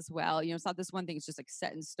growing as well. You know, it's not this one thing, it's just like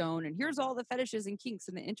set in stone. And here's all the fetishes and kinks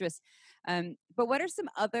and the interests. But what are some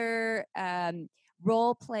other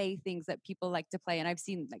role play things that people like to play? And I've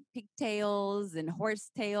seen like pigtails and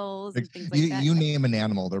horse tails and things like that. You name an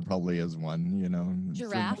animal, there probably is one, you know.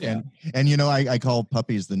 Giraffe. And you know, I call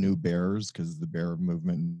puppies the new bears because the bear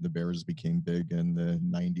movement, the bears became big in the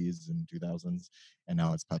 90s and 2000s, and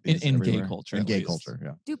now it's puppies in gay everywhere. culture. In at gay least. culture,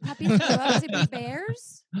 yeah. Do puppies grow up to be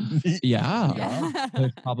bears? Yeah.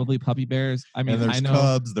 There's probably puppy bears. I mean, And there's I know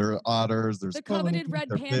cubs, there are otters, there's The coveted skunks, red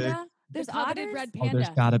there are pigs. panda? There's coveted otters? red oh, panda. there's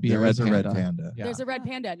got to be There a red is a panda. red panda. Yeah. There's a red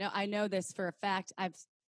panda. No, I know this for a fact. I've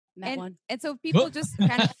met one. And so people just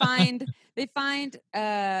kind of find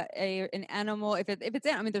an animal if it's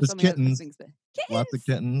I mean there's so There's many other kittens. things, but Lots of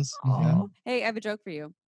kittens. Oh. Yeah. Hey, I have a joke for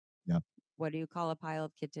you. Yeah. What do you call a pile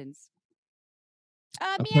of kittens?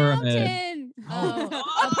 A pyramid. Mountain. Oh,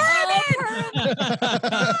 A pyramid.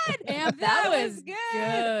 Amp, That that was was good.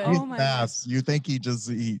 good. He's Oh my fast. You think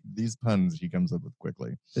these puns he comes up with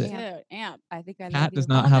quickly. Dude, Amp. I think I love Cat you. does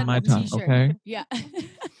I not want have that my on a tongue. t-shirt. Okay. Yeah.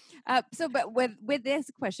 But with this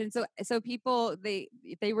question, so people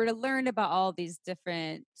if they were to learn about all these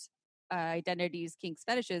different identities, kinks,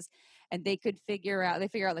 fetishes, and they figure out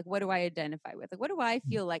like, what do I identify with? Like, what do I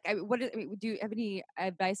feel like? Do you have any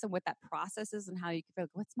advice on what that process is and how you can feel like,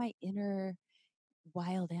 what's my inner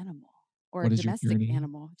wild animal or What is your domesticated journey?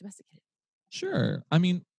 animal? Domesticated. Sure. I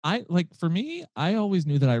mean, for me, I always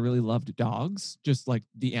knew that I really loved dogs, just like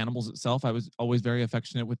the animals itself. I was always very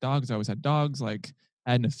affectionate with dogs. I always had dogs, like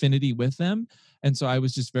I had an affinity with them. And so I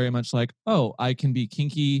was just very much like, oh, I can be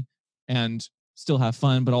kinky and still have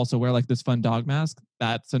fun, but also wear like this fun dog mask.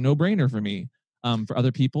 That's a no-brainer for me. For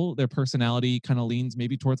other people, their personality kind of leans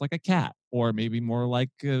maybe towards like a cat or maybe more like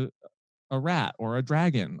a rat or a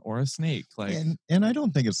dragon or a snake. Like, And I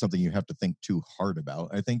don't think it's something you have to think too hard about.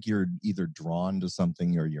 I think you're either drawn to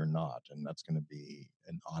something or you're not, and that's going to be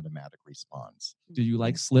an automatic response. do you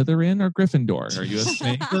like Slytherin or Gryffindor? Are you a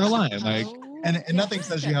snake or a lion? Like, And nothing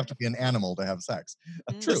says you have to be an animal to have sex.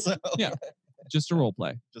 true. So, Yeah. Just a role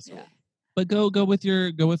play. just Yeah. But go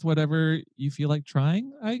with whatever you feel like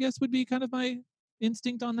trying, I guess would be kind of my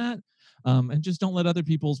instinct on that. And just don't let other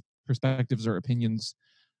people's perspectives or opinions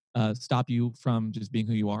stop you from just being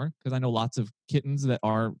who you are. Because I know lots of kittens that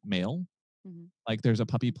are male. Mhm. Like there's a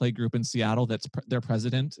puppy play group in Seattle that's their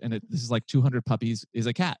president, and this is like 200 puppies is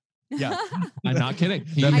a cat. Yeah, I'm not kidding.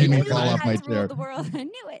 That made me knew fall that off my cats rule chair. the world. I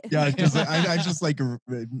knew it. Yeah, because I just like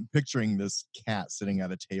picturing this cat sitting at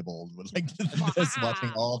a table with like this,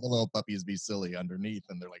 watching all the little puppies be silly underneath,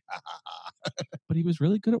 and they're like, ah, ah, ah. But he was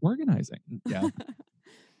really good at organizing. Yeah.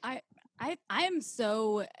 I am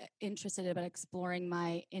so interested about exploring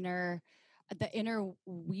the inner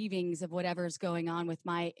weavings of whatever's going on with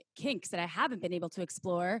my kinks that I haven't been able to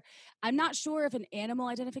explore. I'm not sure if an animal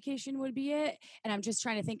identification would be it. And I'm just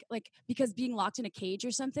trying to think like, because being locked in a cage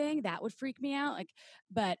or something, that would freak me out. Like,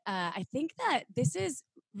 but I think that this is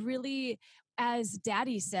really, as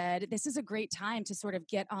Daddy said, this is a great time to sort of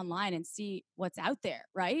get online and see what's out there,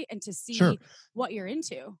 right? And to see Sure. what you're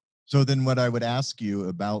into. So then what I would ask you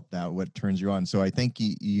about that, what turns you on? So I think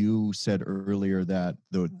you said earlier that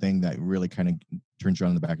the thing that really kind of turns you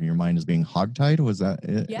on in the back of your mind is being hogtied. Was that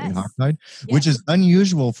it? Yes. Hogtied? Which is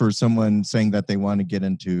unusual for someone saying that they want to get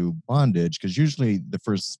into bondage, because usually the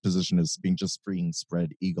first position is being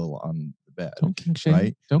spread eagle on the bed. Don't kink shame.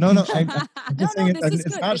 Right? Don't No, kink no, shame. I'm just saying this is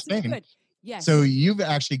it's good. not This is shame. good. Yes. So you've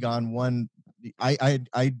actually gone one. I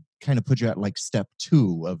kind of put you at like step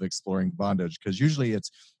 2 of exploring bondage, because usually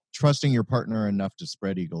it's trusting your partner enough to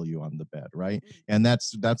spread eagle you on the bed, right? And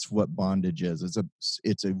that's what bondage is.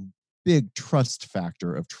 It's a big trust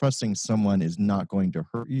factor of trusting someone is not going to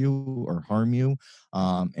hurt you or harm you,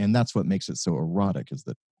 and that's what makes it so erotic, is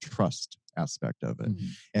the trust aspect of it. Mhm.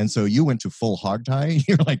 And so you went to full hog tie.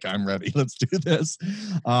 You're like, I'm ready. Let's do this.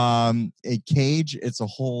 A cage, it's a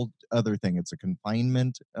whole other thing. It's a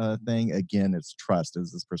confinement thing. Again, it's trust.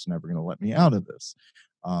 Is this person ever going to let me out of this?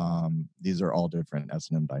 These are all different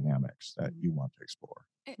S&M dynamics that you want to explore.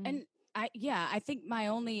 And I think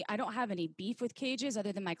I don't have any beef with cages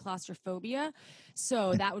other than my claustrophobia.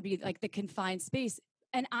 So that would be like the confined space.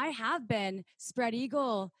 And I have been spread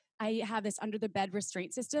eagle. I have this under the bed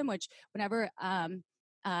restraint system, which whenever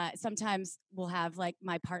sometimes we'll have like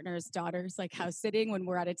my partner's daughters like house sitting when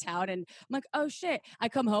we're out of town, and I'm like, oh shit, I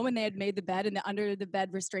come home and they had made the bed and the under the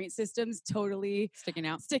bed restraint system's totally Sticking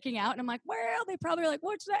out. and I'm like, well, they probably are like,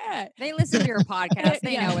 what's that? They listen to your podcast.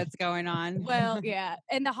 They Yeah. know what's going on. Well, yeah.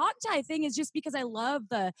 And the hot tie thing is just because I love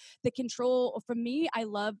the control. For me, I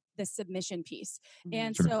love the submission piece.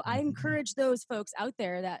 And Sure. so I encourage those folks out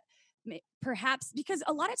there that perhaps, because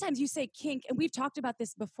a lot of times you say kink, and we've talked about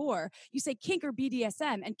this before, you say kink or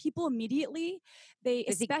BDSM and people immediately, they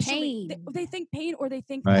think especially, pain. they think pain, or they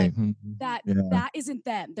think Right. that Yeah. that isn't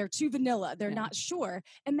them. They're too vanilla. They're Yeah. not sure.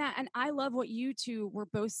 And I love what you two were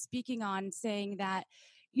both speaking on, saying that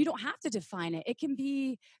you don't have to define it. It can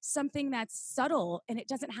be something that's subtle, and it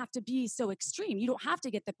doesn't have to be so extreme. You don't have to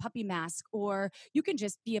get the puppy mask, or you can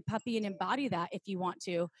just be a puppy and embody that if you want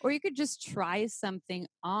to. Or you could just try something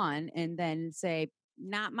on and then say,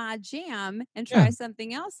 not my jam, and try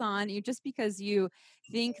something else on. You just because you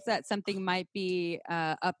think that something might be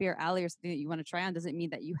up your alley or something that you want to try on doesn't mean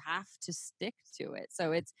that you have to stick to it.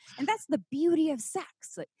 So and that's the beauty of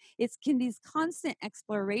sex. It's these constant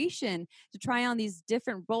exploration to try on these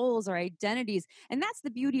different roles or identities. And that's the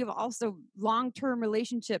beauty of also long-term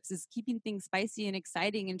relationships, is keeping things spicy and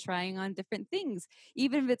exciting and trying on different things,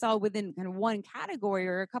 even if it's all within kind of one category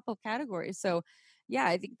or a couple of categories. So yeah,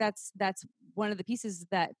 I think that's one of the pieces,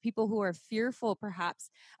 that people who are fearful perhaps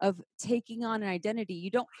of taking on an identity, you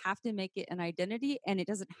don't have to make it an identity, and it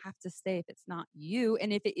doesn't have to stay if it's not you.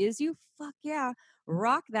 And if it is you, fuck yeah,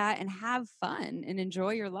 rock that and have fun and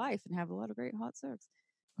enjoy your life and have a lot of great hot sex.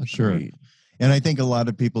 Sure. Agreed. And I think a lot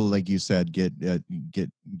of people, like you said,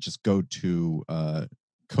 just go to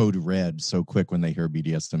code red so quick when they hear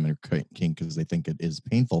BDSM or kink, because they think it is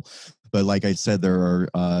painful. But like I said, there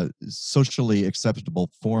are socially acceptable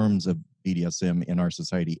forms of BDSM in our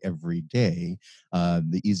society every day.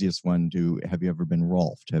 The easiest one have you ever been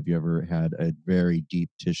Rolfed? Have you ever had a very deep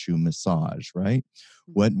tissue massage, right?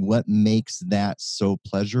 What makes that so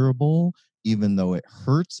pleasurable, even though it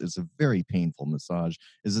hurts, it's a very painful massage,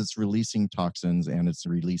 is it's releasing toxins and it's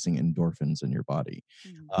releasing endorphins in your body.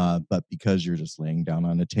 But because you're just laying down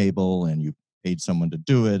on a table and you paid someone to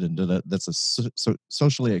do it, and that's a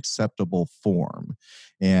socially acceptable form.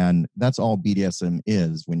 And that's all BDSM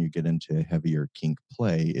is when you get into heavier kink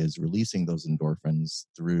play, is releasing those endorphins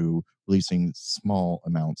through releasing small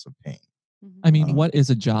amounts of pain. I mean, what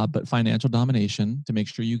is a job but financial domination to make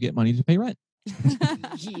sure you get money to pay rent?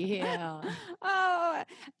 Yeah. Oh,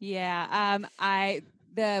 yeah.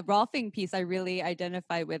 The Rolfing piece I really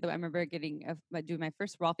identify with. I remember doing my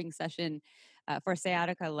first Rolfing session for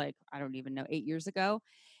sciatica, like, I don't even know, 8 years ago.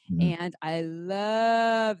 And I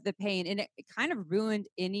love the pain, and it kind of ruined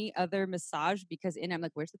any other massage, because I'm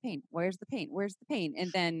like, where's the pain? Where's the pain? Where's the pain?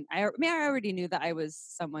 And then I already knew that I was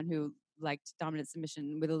someone who liked dominant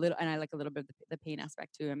submission with a little, and I like a little bit of the pain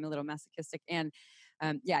aspect too. I'm a little masochistic, and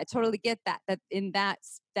yeah, I totally get that in that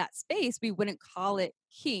space we wouldn't call it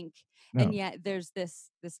kink, and yet there's this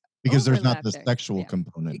because there's not overlap the there. sexual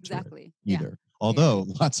component exactly to it either. Although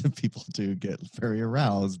lots of people do get very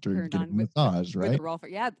aroused during Turned getting on a massage, with right? the Rolfer.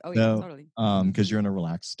 Yeah. Oh No, yeah, totally. because you're in a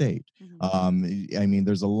relaxed state. I mean,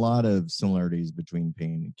 there's a lot of similarities between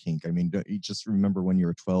pain and kink. I mean, you just remember when you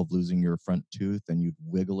were 12 losing your front tooth and you'd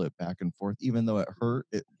wiggle it back and forth, even though it hurt,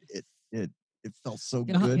 it felt so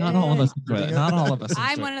good. Not all of us do it. Not all of us.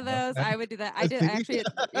 I'm one of those. I would do that. I actually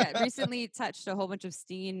recently touched a whole bunch of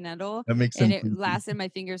steam nettle, That makes and sense. it lasted my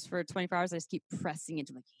fingers for 24 hours. I just keep pressing it.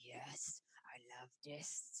 I'm like, yes, I love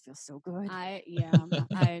this. It feels so good. I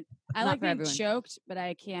like being everyone. choked, but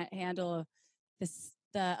I can't handle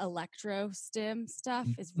the electro stim stuff.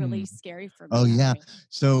 Is really scary for me. Oh yeah,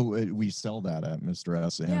 so we sell that at Mr.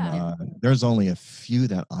 S, and Yeah. there's only a few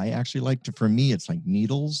that I actually like. For me, it's like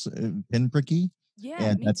needles, pinpricky, Yeah,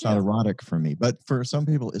 and me that's not too. erotic for me. But for some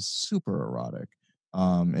people, it's super erotic.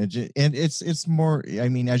 And it's more. I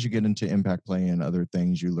mean, as you get into impact play and other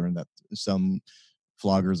things, you learn that some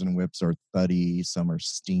floggers and whips are thuddy, some are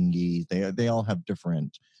stingy. They all have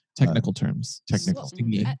different technical terms. Technical.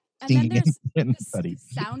 Stingy. And then there's and this buddy.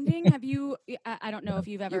 sounding. Have you? I don't know if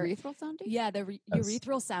you've ever Urethral sounding? Yeah, the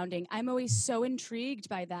urethral sounding. I'm always so intrigued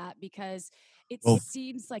by that, because it Well-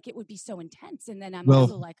 seems like it would be so intense, and then I'm Well-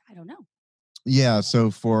 also like, I don't know. Yeah,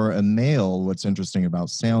 so for a male, what's interesting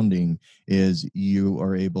about sounding is you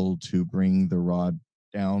are able to bring the rod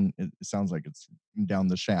down. It sounds like it's down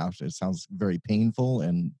the shaft. It sounds very painful,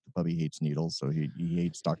 and the puppy hates needles, so he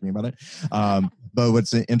hates talking about it. But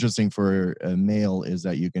what's interesting for a male is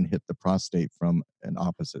that you can hit the prostate from an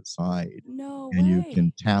opposite side. No And you way.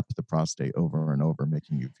 can tap the prostate over and over,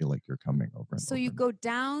 making you feel like you're coming over and So over. you go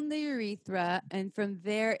down the urethra, and from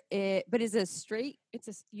there, but is it straight?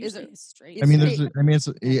 Usually it's straight. I mean,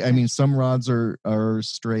 It's some rods are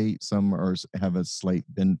straight, some have a slight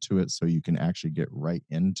bend to it, so you can actually get right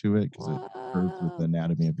into it because it curves with the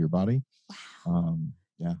anatomy of your body. Wow.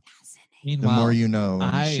 Yeah. Meanwhile, The more you know. And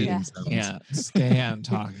I shooting sounds. can't stand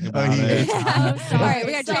talking Oh, about he it. hates Oh, All sorry. right,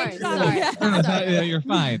 we got to change the topic. No, no, yeah, you're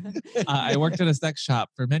fine. I worked at a sex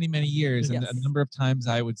shop for many, many years, and Yes. a number of times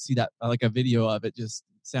I would see that, like a video of it just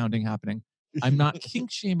sounding happening. I'm not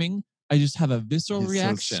kink shaming. I just have a visceral He's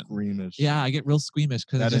reaction. so squeamish. Yeah, I get real squeamish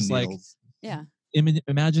because That it's just and like needles. Yeah.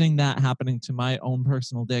 imagining that happening to my own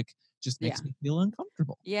personal dick just makes Yeah. me feel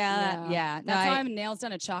uncomfortable. Yeah. No, That's how I'm nails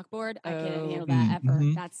on a chalkboard. I can't Oh. handle that ever.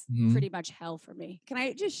 Mhm. That's Mhm. pretty much hell for me. Can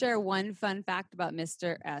I just share one fun fact about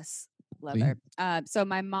Mr. S. Leather? So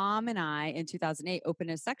my mom and I in 2008 opened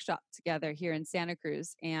a sex shop together here in Santa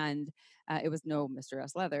Cruz, and it was no Mr.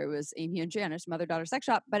 S. Leather. It was Amy and Janice, mother-daughter sex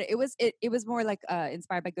shop, but it was more like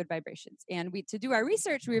inspired by Good Vibrations. And to do our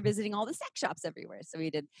research, we were visiting all the sex shops everywhere. So we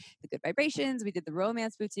did the Good Vibrations, we did the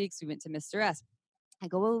romance boutiques, we went to Mr. S. I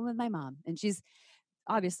go over with my mom, and she's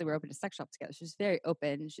obviously we're open to sex shop together. She's very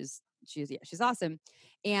open. She's awesome.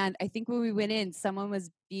 And I think when we went in, someone was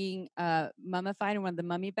being mummified in one of the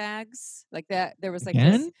mummy bags. Like that, there was like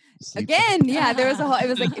Again? this again. Yeah, there was a whole. It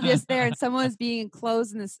was like just there, and someone was being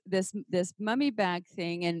enclosed in this mummy bag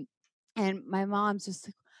thing, and my mom's just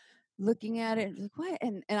like looking at it, like what?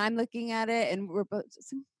 And I'm looking at it, and we're both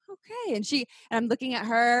just like, okay. And I'm looking at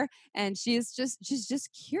her, and she's just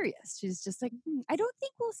curious. She's just like, I don't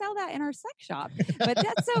think we'll sell that in our sex shop, but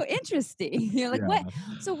that's so interesting. Like what?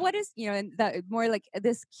 So what is, and that more like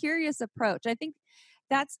this curious approach. I think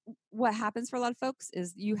that's what happens for a lot of folks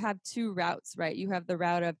is you have two routes, right? You have the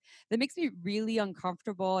route of that makes me really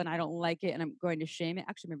uncomfortable and I don't like it and I'm going to shame it.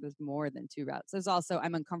 Actually, maybe there's more than two routes. There's also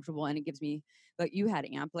I'm uncomfortable and it gives me, like you had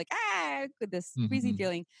amp, like this queasy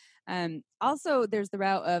feeling. Also, there's the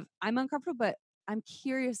route of I'm uncomfortable, but I'm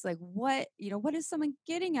curious, like what is someone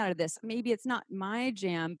getting out of this? Maybe it's not my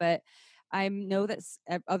jam, but I know that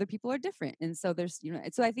other people are different. And so there's,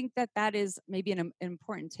 so I think that is maybe an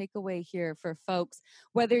important takeaway here for folks,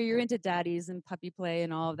 whether you're into daddies and puppy play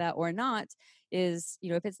and all of that or not, is,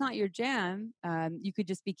 if it's not your jam, you could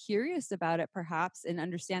just be curious about it perhaps and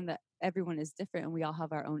understand that everyone is different and we all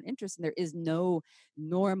have our own interests and there is no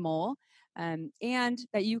normal, and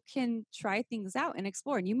that you can try things out and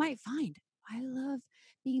explore. And you might find, I love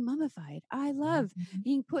being mummified. I love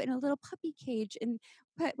being put in a little puppy cage and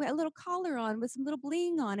put a little collar on with some little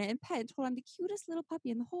bling on it and pet and told I'm the cutest little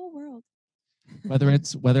puppy in the whole world. Whether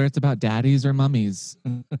it's about daddies or mummies,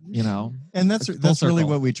 And It's full that's really circle.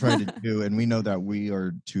 what we try to do. And we know that we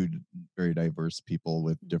are two very diverse people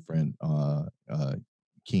with different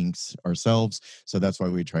kinks ourselves. So that's why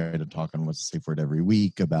we try to talk on What's the Safe Word every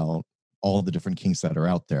week about all the different kinks that are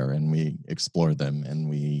out there, and we explore them and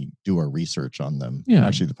we do our research on them. Yeah.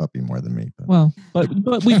 Actually, the puppy more than me. But. Well,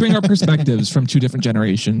 but we bring our perspectives from two different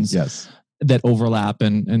generations. Yes. That overlap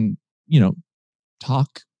and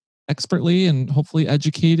talk expertly and hopefully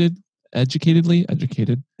educatedly.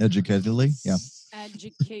 Yeah.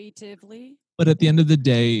 Educatively. But at the end of the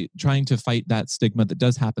day, trying to fight that stigma that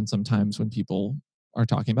does happen sometimes when people are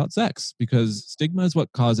talking about sex, because stigma is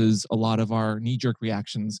what causes a lot of our knee-jerk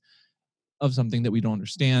reactions of something that we don't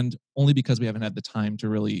understand, only because we haven't had the time to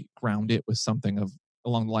really ground it with something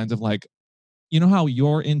along the lines of like, how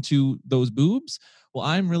you're into those boobs? Well,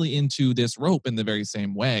 I'm really into this rope in the very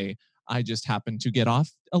same way. I just happen to get off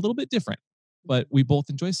a little bit different. But we both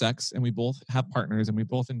enjoy sex and we both have partners and we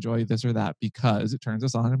both enjoy this or that because it turns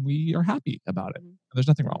us on and we are happy about it. There's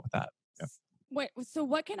nothing wrong with that. Yeah. Wait, so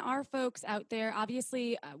what can our folks out there,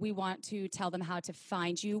 obviously we want to tell them how to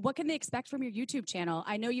find you. What can they expect from your YouTube channel?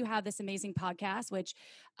 I know you have this amazing podcast, which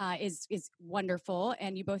is wonderful.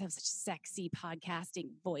 And you both have such sexy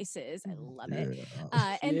podcasting voices. I love it.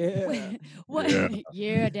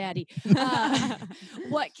 Yeah, daddy.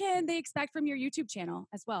 What can they expect from your YouTube channel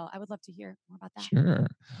as well? I would love to hear more about that. Sure.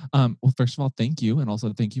 Well, first of all, thank you. And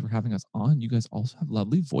also thank you for having us on. You guys also have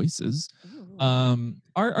lovely voices.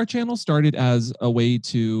 Our channel started as a way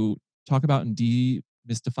to talk about and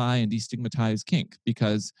demystify and destigmatize kink,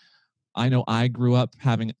 because I know I grew up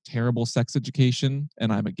having terrible sex education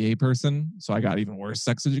and I'm a gay person, so I got even worse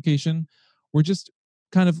sex education. We're just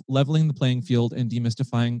kind of leveling the playing field and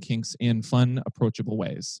demystifying kinks in fun, approachable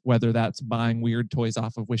ways, whether that's buying weird toys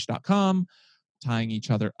off of wish.com, tying each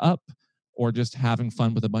other up or just having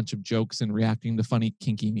fun with a bunch of jokes and reacting to funny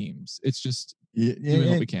kinky memes. It's just doing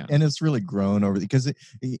what we can. And it's really grown over because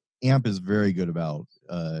AMP is very good about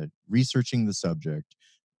researching the subject,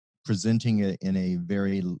 presenting it in a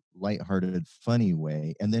very lighthearted, funny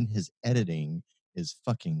way, and then his editing is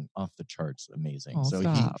fucking off the charts amazing. Oh, So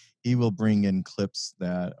stop. he will bring in clips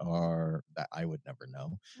that I would never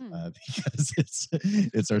know because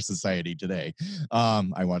it's our society today.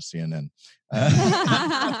 I watch CNN.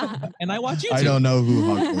 And I watch YouTube. I don't know who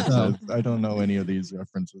Hogwarts is. I don't know any of these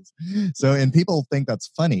references. So, and people think that's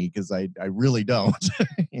funny because I really don't.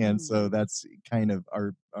 And so that's kind of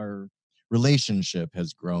our relationship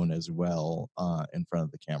has grown as well in front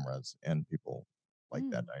of the cameras, and people like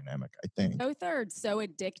that dynamic, I think. So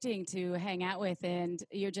addicting to hang out with, and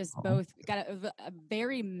you're just both got a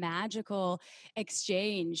very magical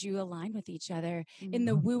exchange. You align with each other in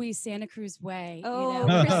the wooey Santa Cruz way.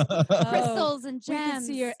 Crystals and We can gems.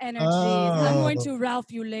 see your energies. I'm going to Ralph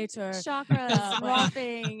you later. Chakras,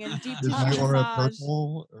 rolfing, and deep Is my aura massage.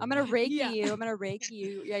 purple? I'm gonna reiki Yeah. you. I'm gonna reiki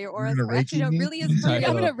you. Yeah, your You're aura. gonna Actually, no, reiki it me? really is pretty.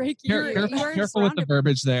 I'm gonna rake you. Careful with the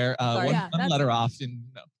verbiage there. Sorry. One, Yeah, one that's- letter off. And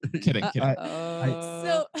no, kidding.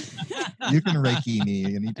 So You can Reiki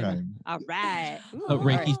me anytime. all right. Ooh, A all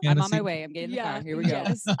right. Reiki I'm on my fantasy? way. I'm getting in the car. Here we go.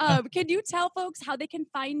 Yes. Can you tell folks how they can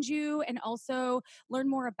find you and also learn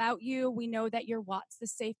more about you? We know that you're What's the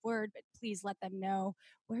Safe Word, but please let them know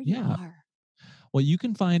where you Yeah. are. Well, you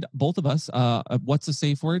can find both of us. What's the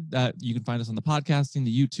Safe Word? That you can find us on the podcasting,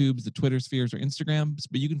 the YouTubes, the Twitter spheres, or Instagrams.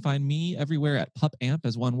 But you can find me everywhere at PupAmp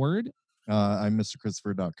as one word. I'm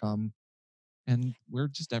MrChristopher.com. And we're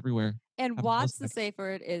just everywhere. And Have what's those the safe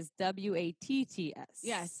word is WATTS.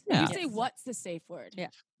 Yes. Yeah. You say what's the safe word? Yeah.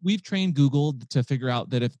 We've trained Google to figure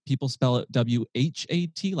out that if people spell it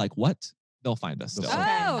WHAT, like what, they'll find us still.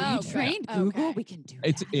 Okay. Oh, you Okay. trained Okay. Google? We can do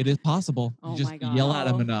that. It is possible. Oh You just my God. yell at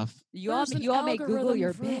them Oh. enough. You all There's an make Google your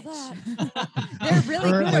algorithm for bitch. They're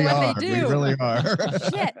really good at Currently what are. they do. We really are.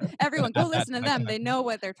 Shit. Everyone, go listen to them. They know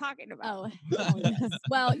what they're talking about. Oh, yes.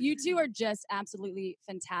 Well, you two are just absolutely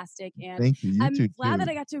fantastic. And Thank you. You I'm too. glad that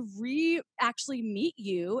too. I got to actually meet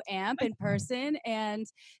you, Amp, in person. And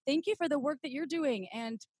thank you for the work that you're doing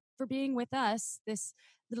and for being with us this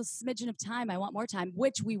little smidgen of time. I want more time,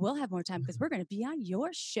 which we will have more time because we're going to be on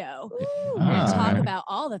your show. We're going to talk Ah. about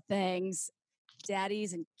all the things,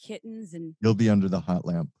 daddies and kittens and You'll be under the hot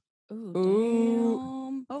lamp. ooh, Ooh.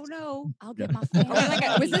 damn. Oh no. I'll get Yeah. my family. Oh,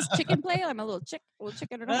 like was this chicken play? I'm a little chicken. Oh,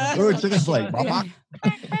 chicken play. Yeah.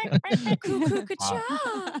 Cuckoo,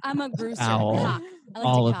 ka-cha. I'm a Brewster. Foul. Cock. I like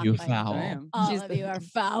All to of you cockfight. foul. Damn. All She's of the- you are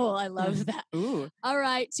foul. I love that. Ooh. All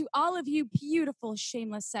right. To all of you beautiful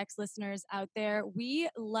shameless sex listeners out there, we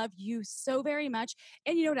love you so very much.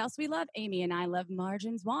 And you know what else we love? Amy and I love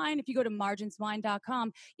Margins Wine. If you go to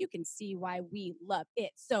marginswine.com, you can see why we love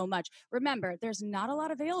it so much. Remember, there's not a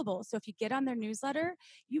lot available. So if you get on their newsletter,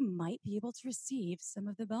 you might be able to receive some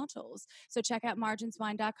of the bottles. So check out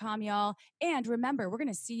marginswine.com, y'all. And remember, we're going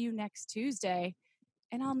to see you next Tuesday.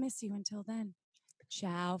 And I'll miss you until then.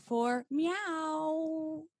 Ciao for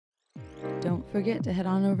meow. Don't forget to head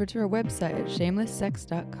on over to our website at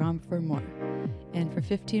shamelesssex.com for more. And for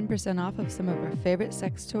 15% off of some of our favorite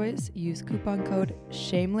sex toys, use coupon code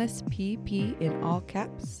SHAMELESSPP in all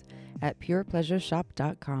caps at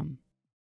purepleasureshop.com.